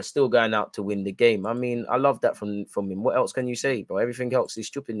and we are still going out to win the game. I mean, I love that from him. What else can you say, bro? Everything else is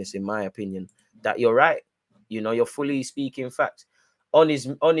stupidness, in my opinion. That you're right. You know, you're fully speaking facts. On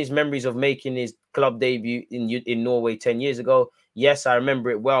his memories of making his club debut in Norway 10 years ago, yes, I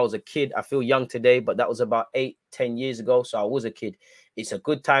remember it well. I was a kid. I feel young today, but that was about 8-10 years ago. So I was a kid. It's a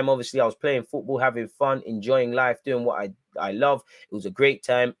good time. Obviously, I was playing football, having fun, enjoying life, doing what I love. It was a great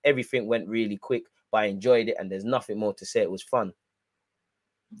time. Everything went really quick, but I enjoyed it. And there's nothing more to say. It was fun.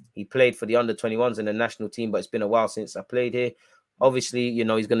 He played for the under-21s and the national team, but it's been a while since I played here. Obviously, you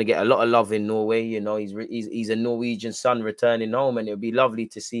know, he's going to get a lot of love in Norway. You know, he's a Norwegian son returning home, and it would be lovely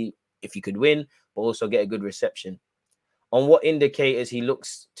to see if he could win, but also get a good reception. On what indicators he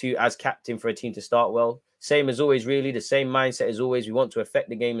looks to as captain for a team to start well? Same as always, really. The same mindset as always. We want to affect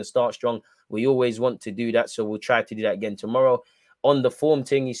the game and start strong. We always want to do that, so we'll try to do that again tomorrow. On the form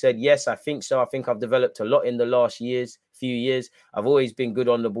thing, he said, yes, I think so. I think I've developed a lot in the last few years. I've always been good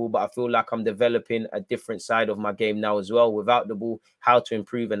on the ball, but I feel like I'm developing a different side of my game now as well. Without the ball, how to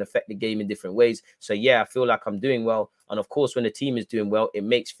improve and affect the game in different ways. So yeah, I feel like I'm doing well. And of course, when the team is doing well, it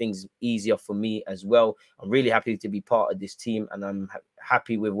makes things easier for me as well. I'm really happy to be part of this team and I'm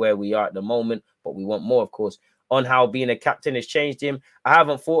happy with where we are at the moment, but we want more, of course. On how being a captain has changed him, I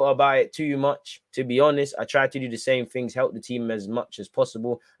haven't thought about it too much, to be honest. I try to do the same things, help the team as much as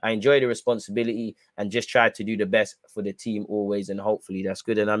possible. I enjoy the responsibility and just try to do the best for the team always, and hopefully that's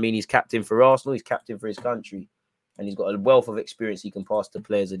good. And I mean, he's captain for Arsenal, he's captain for his country, and he's got a wealth of experience he can pass to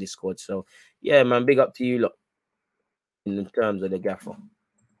players of this squad. So, yeah, man, big up to you lot in terms of the gaffer.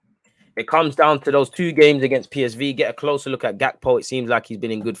 It comes down to those 2 games against PSV. Get a closer look at Gakpo. It seems like he's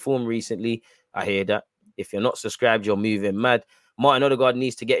been in good form recently. I hear that. If you're not subscribed, you're moving mad. Martin Odegaard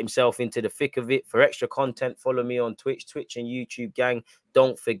needs to get himself into the thick of it. For extra content, follow me on Twitch and YouTube, gang.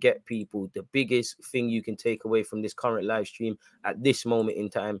 Don't forget, people, the biggest thing you can take away from this current live stream at this moment in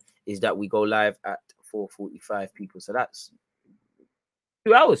time is that we go live at 4:45, people. So that's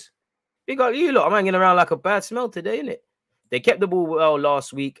 2 hours. Big up you lot. I'm hanging around like a bad smell today, innit? They kept the ball well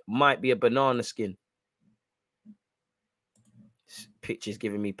last week. Might be a banana skin. This picture's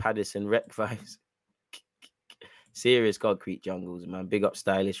giving me Paddison rep vibes. Serious concrete jungles, man. Big up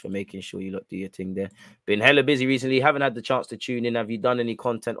Stylish for making sure you lot do your thing there. Been hella busy recently. Haven't had the chance to tune in. Have you done any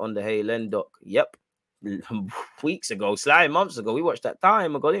content on the Hey Len doc? Yep. Weeks ago, months ago. We watched that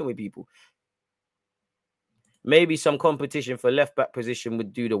time ago, didn't we, people? Maybe some competition for left back position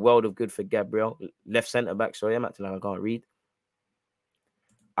would do the world of good for Gabriel. Left centre back. Sorry, I'm acting like I can't read.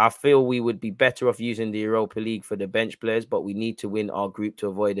 I feel we would be better off using the Europa League for the bench players, but we need to win our group to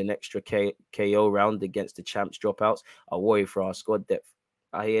avoid an extra KO round against the champs dropouts. I worry for our squad depth.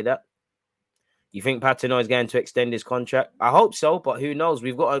 I hear that. You think Patino is going to extend his contract? I hope so, but who knows?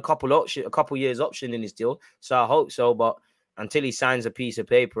 We've got a couple years option in his deal, so I hope so. But until he signs a piece of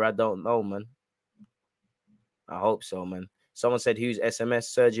paper, I don't know, man. I hope so, man. Someone said, who's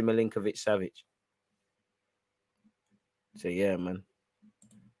SMS? Sergej Milinkovic-Savic. So, yeah, man.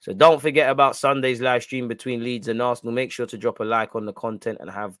 So don't forget about Sunday's live stream between Leeds and Arsenal. Make sure to drop a like on the content and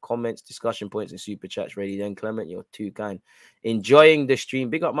have comments, discussion points, and super chats ready. Then, Clement, you're too kind. Enjoying the stream.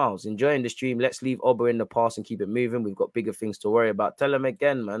 Big up, Miles. Enjoying the stream. Let's leave Oba in the past and keep it moving. We've got bigger things to worry about. Tell him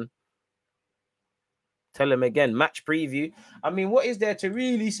again, man. Tell him again. Match preview. I mean, what is there to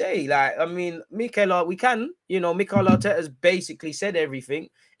really say? Like, I mean, Mikel Arteta's basically said everything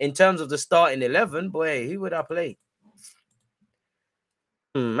in terms of the starting 11. Boy, who would I play?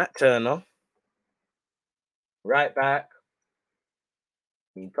 Matt Turner. Right back.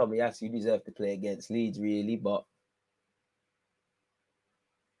 I mean, Tomiyasu, you deserve to play against Leeds, really, but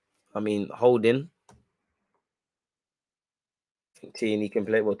I mean, Holding. I think Tierney can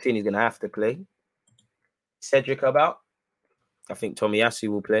play. Well, Tierney's going to have to play. Cedric about. I think Tomiyasu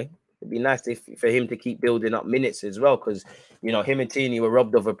will play. It'd be nice for him to keep building up minutes as well, because you know him and Tierney were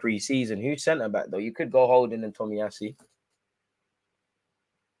robbed of a pre-season. Who's centre back though? You could go Holding and Tomiyasu.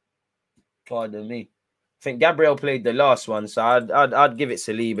 Pardon me. I think Gabriel played the last one, so I'd give it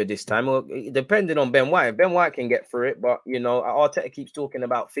Saliba this time. Or depending on Ben White. If Ben White can get through it, but you know Arteta keeps talking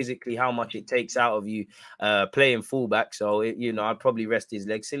about physically how much it takes out of you playing fullback. So you know I'd probably rest his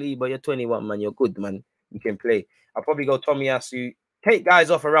legs. Saliba, you're 21, man. You're good, man. You can play. I'll probably go Tomiyasu. Take guys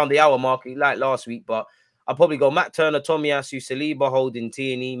off around the hour mark like last week, but I'll probably go Matt Turner, Tomiyasu, Saliba, Holding,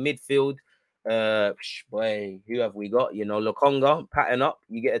 Tierney, midfield. Boy, who have we got? You know, Lokonga, pattern up.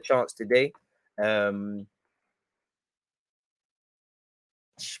 You get a chance today. Granit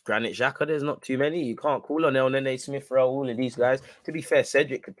Xhaka, there's not too many. You can't call on Elneny, Smith Rowe, all of these guys. To be fair,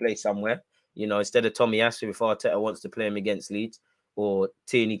 Cedric could play somewhere, you know, instead of Tomiyasu if Arteta wants to play him against Leeds, or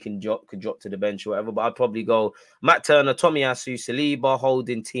Tierney could drop to the bench or whatever. But I'd probably go Matt Turner, Tomiyasu, Saliba,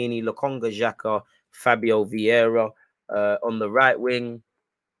 Holding, Tierney, Lokonga, Xhaka, Fabio Vieira. On the right wing,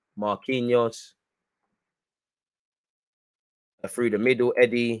 Marquinhos. Through the middle,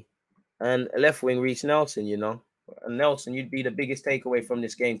 Eddie. And left wing, Reece Nelson, you know. And Nelson, you'd be the biggest takeaway from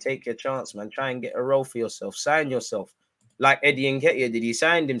this game. Take your chance, man. Try and get a role for yourself. Sign yourself. Like Eddie Nketiah did. He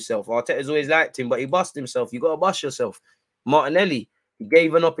signed himself. Arteta's always liked him, but he bust himself. You got to bust yourself. Martinelli, he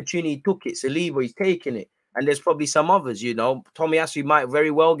gave an opportunity, he took it. Saliba, he's taking it. And there's probably some others, you know. Tomiyasu might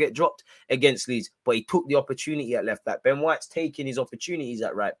very well get dropped against Leeds, but he took the opportunity at left back. Ben White's taking his opportunities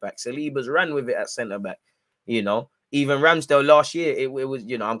at right back. Saliba's ran with it at centre back, you know. Even Ramsdale last year, it was,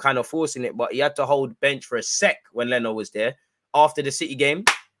 you know, I'm kind of forcing it, but he had to hold bench for a sec when Leno was there. After the City game,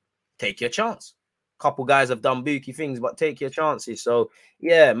 take your chance. Couple guys have done booky things, but take your chances. So,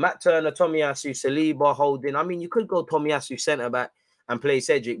 yeah, Matt Turner, Tomiyasu, Saliba, Holding. I mean, you could go Tomiyasu centre-back and play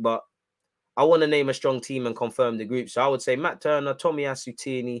Cedric, but I want to name a strong team and confirm the group. So I would say Matt Turner, Tomiyasu,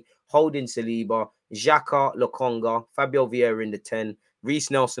 Tierney, Holding, Saliba, Xhaka, Lokonga, Fabio Vieira in the 10,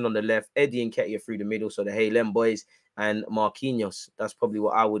 Reece Nelson on the left, Eddie Nketiah through the middle, so the Haylem boys, and Marquinhos. That's probably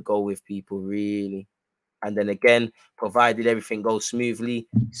what I would go with, people, really. And then again, provided everything goes smoothly,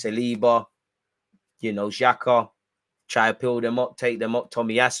 Saliba, you know, Xhaka, try to pull them up, take them up,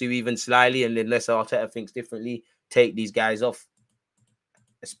 Tomiyasu even slightly, and unless Arteta thinks differently, take these guys off.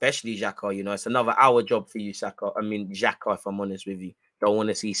 Especially Xhaka, you know, it's another hour job for you, Xhaka, if I'm honest with you. Don't want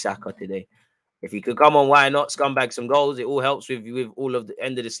to see Xhaka today. If he could come on, why not? Scumbag some goals. It all helps with all of the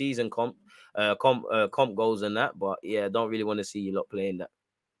end of the season comp goals and that. But yeah, don't really want to see you lot playing that.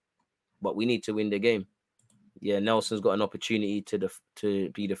 But we need to win the game. Yeah, Nelson's got an opportunity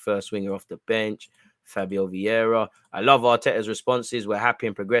to be the first winger off the bench. Fabio Vieira. I love Arteta's responses. We're happy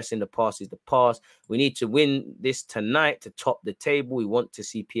and progressing. The past is the past. We need to win this tonight to top the table. We want to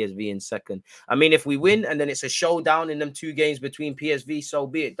see PSV in second. I mean, if we win and then it's a showdown in them 2 games between PSV, so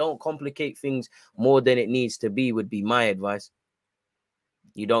be it. Don't complicate things more than it needs to be, would be my advice.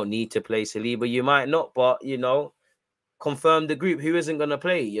 You don't need to play Saliba. You might not, but, you know, confirm the group. Who isn't going to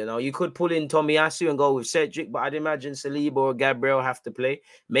play? You know, you could pull in Tomiyasu and go with Cedric, but I'd imagine Saliba or Gabriel have to play.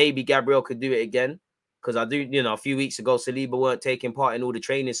 Maybe Gabriel could do it again. Because I do, you know, a few weeks ago, Saliba weren't taking part in all the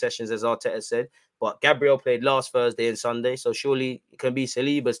training sessions, as Arteta said. But Gabriel played last Thursday and Sunday, so surely it can be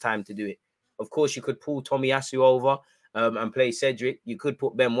Saliba's time to do it. Of course, you could pull Tomiyasu over and play Cedric. You could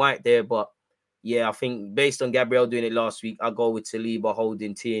put Ben White there, but yeah, I think based on Gabriel doing it last week, I'll go with Saliba,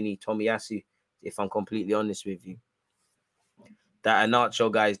 Holding, Tierney, Tomiyasu, if I'm completely honest with you. That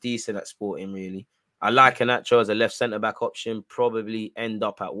Anacho guy is decent at Sporting, really. I like Anacho as a left centre-back option. Probably end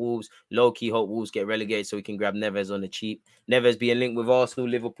up at Wolves. Low-key hope Wolves get relegated so we can grab Neves on the cheap. Neves being linked with Arsenal,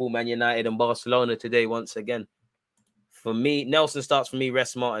 Liverpool, Man United and Barcelona today once again. For me, Nelson starts for me,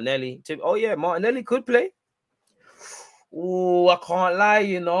 rest Martinelli. Oh, yeah, Martinelli could play. Oh, I can't lie,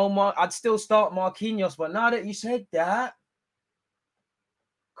 you know. I'd still start Marquinhos, but now that you said that,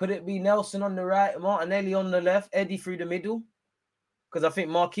 could it be Nelson on the right, Martinelli on the left, Eddie through the middle? Because I think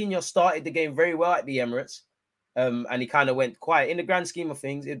Marquinhos started the game very well at the Emirates. And he kind of went quiet. In the grand scheme of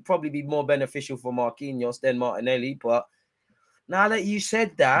things, it'd probably be more beneficial for Marquinhos than Martinelli. But now that you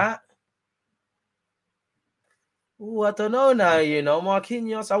said that, I don't know now, you know.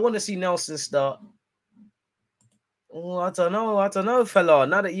 Marquinhos, I want to see Nelson start. I don't know, fella.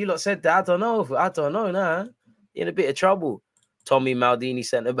 Now that you lot said that, I don't know now. You're in a bit of trouble. Tommy Maldini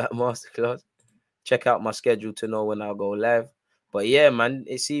centre-back masterclass. Check out my schedule to know when I'll go live. But yeah, man,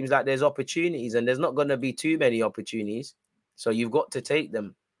 it seems like there's opportunities and there's not going to be too many opportunities. So you've got to take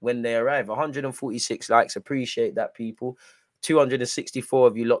them when they arrive. 146 likes. Appreciate that, people. 264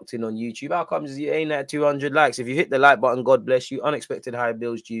 of you locked in on YouTube. How comes you ain't at 200 likes? If you hit the like button, God bless you. Unexpected high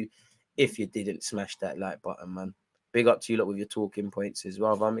bills due if you didn't smash that like button, man. Big up to you lot with your talking points as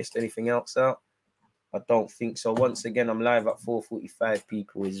well. Have I missed anything else out? I don't think so. Once again, I'm live at 4:45,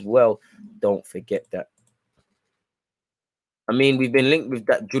 people, as well. Don't forget that. I mean, we've been linked with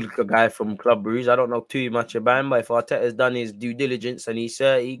that Julka guy from Club Bruges. I don't know too much about him, but if Arteta's done his due diligence and he's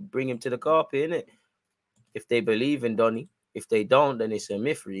 30, bring him to the carpet, innit? If they believe in Donny. If they don't, then it's a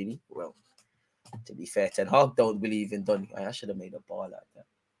myth, really. Well, to be fair, Ten Hag don't believe in Donny. I should have made a bar like that.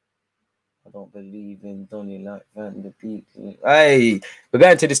 I don't believe in Donny like Van der Beek. Hey, we're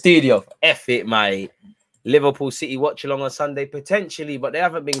going to the studio. F it, mate. Liverpool City watch along on Sunday, potentially, but they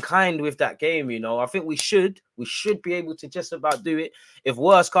haven't been kind with that game, you know. I think we should be able to just about do it. If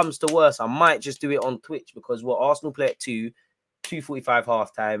worse comes to worse, I might just do it on Twitch because Arsenal play at 2:45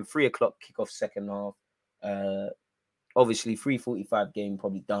 half time, 3 o'clock kickoff second half. Obviously 3:45 game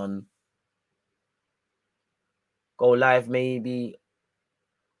probably done. Go live maybe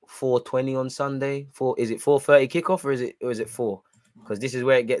 4:20 on Sunday. Is it 4:30 kickoff or is it 4? Because this is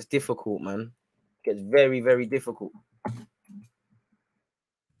where it gets difficult, man. It gets very, very difficult.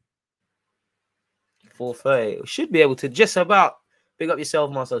 4:30. Should be able to just about big up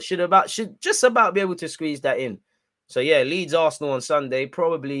yourself, Marcel. Should just about be able to squeeze that in. So yeah, Leeds Arsenal on Sunday,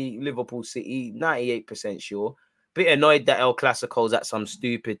 probably Liverpool City, 98% sure. Bit annoyed that El Clasico's at some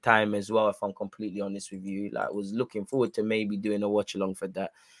stupid time as well, if I'm completely honest with you. Like, was looking forward to maybe doing a watch along for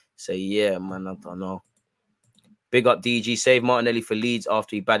that. So yeah, man, I don't know. Big up DG, save Martinelli for Leeds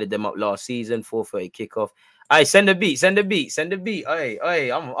after he batted them up last season. 4:30 kickoff. Hey, send a beat.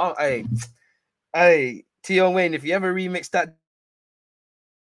 Hey, Tion Wayne, if you ever remix that,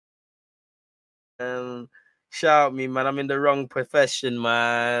 shout me, man. I'm in the wrong profession,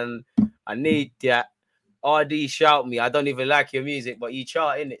 man. I need that. RD, shout me. I don't even like your music, but you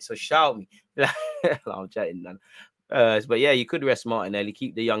chart in it, so shout me. I'm chatting, man. But yeah, you could rest Martinelli,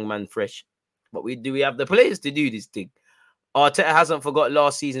 keep the young man fresh. But we have the players to do this thing. Arteta hasn't forgot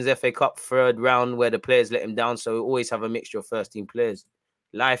last season's FA Cup third round where the players let him down, so we always have a mixture of first team players.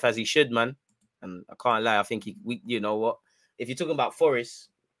 Life as he should, man. And I can't lie, I think you know what? If you're talking about Forest,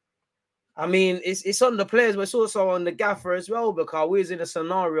 I mean, it's on the players, but it's also on the gaffer as well, because we're in a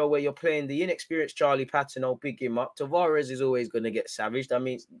scenario where you're playing the inexperienced Charlie Patton, I'll pick him up. Tavares is always going to get savaged. I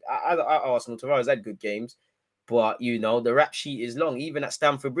mean, I Arsenal, Tavares had good games, but, you know, the rap sheet is long. Even at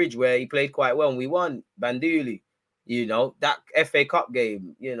Stamford Bridge, where he played quite well and we won, Banduli, you know, that FA Cup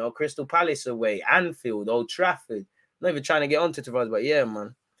game, you know, Crystal Palace away, Anfield, Old Trafford. Not even trying to get onto Tavares, but yeah,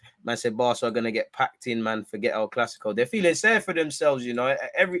 man. Man said Barca are going to get packed in, man. Forget El Clasico. They're feeling sorry for themselves, you know.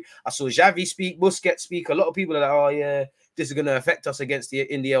 I saw Xavi speak, Busquets speak. A lot of people are like, oh, yeah, this is going to affect us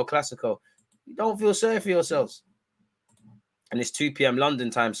in the El Clasico. You don't feel sorry for yourselves. And it's 2 p.m. London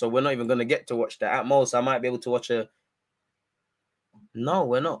time, so we're not even going to get to watch that. At most, I might be able to watch a... No,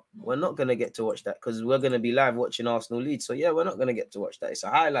 we're not. We're not going to get to watch that because we're going to be live watching Arsenal Leeds. So, yeah, we're not going to get to watch that. It's a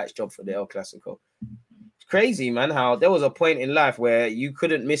highlights job for the El Clasico. Crazy, man, how there was a point in life where you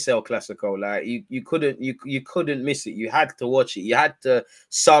couldn't miss El Clasico. Like you couldn't miss it. You had to watch it. You had to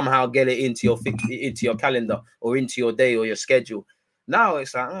somehow get it into your calendar or into your day or your schedule. Now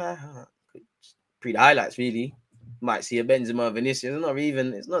it's like pre the highlights, really. Might see a Benzema, Vinicius.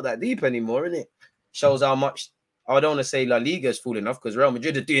 It's not that deep anymore, isn't it? Shows how much I don't want to say La Liga's falling off because Real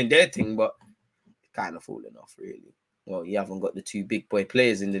Madrid are doing their thing, but it's kind of falling off, really. Well, you haven't got the two big boy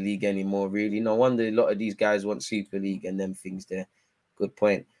players in the league anymore, really. No wonder a lot of these guys want Super League and them things there. Good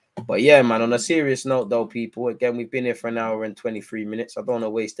point. But yeah, man, on a serious note, though, people, again, we've been here for an hour and 23 minutes. I don't want to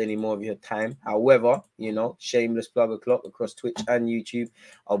waste any more of your time. However, you know, shameless plug o'clock across Twitch and YouTube.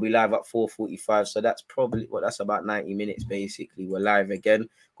 I'll be live at 4:45. So that's probably, that's about 90 minutes, basically. We're live again.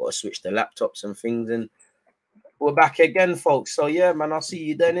 Got to switch the laptops and things and we're back again, folks. So, yeah, man, I'll see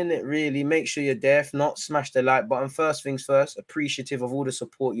you then, innit? Really, make sure you're there. If not, smash the like button. First things first, appreciative of all the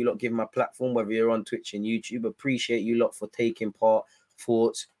support you lot give my platform, whether you're on Twitch and YouTube. Appreciate you lot for taking part,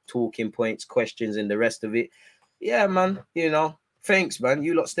 thoughts, talking points, questions, and the rest of it. Yeah, man, you know, thanks, man.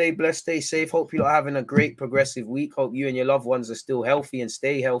 You lot stay blessed, stay safe. Hope you lot are having a great progressive week. Hope you and your loved ones are still healthy and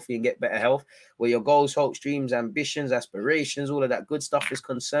stay healthy and get better health. Where your goals, hopes, dreams, ambitions, aspirations, all of that good stuff is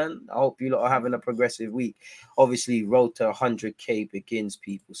concerned. I hope you lot are having a progressive week. Obviously, road to 100K begins,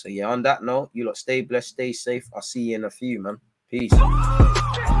 people. So, yeah, on that note, you lot stay blessed, stay safe. I'll see you in a few, man. Peace.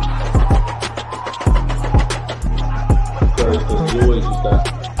 There's always just that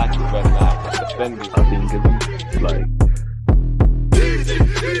active red light defending. I think it's like... Easy,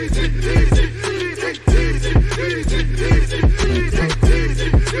 easy, easy, easy, easy, easy, easy.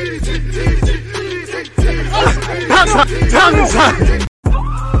 Because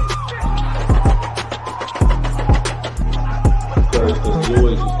he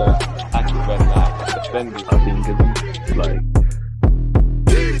always used to act very like defending. I think it's like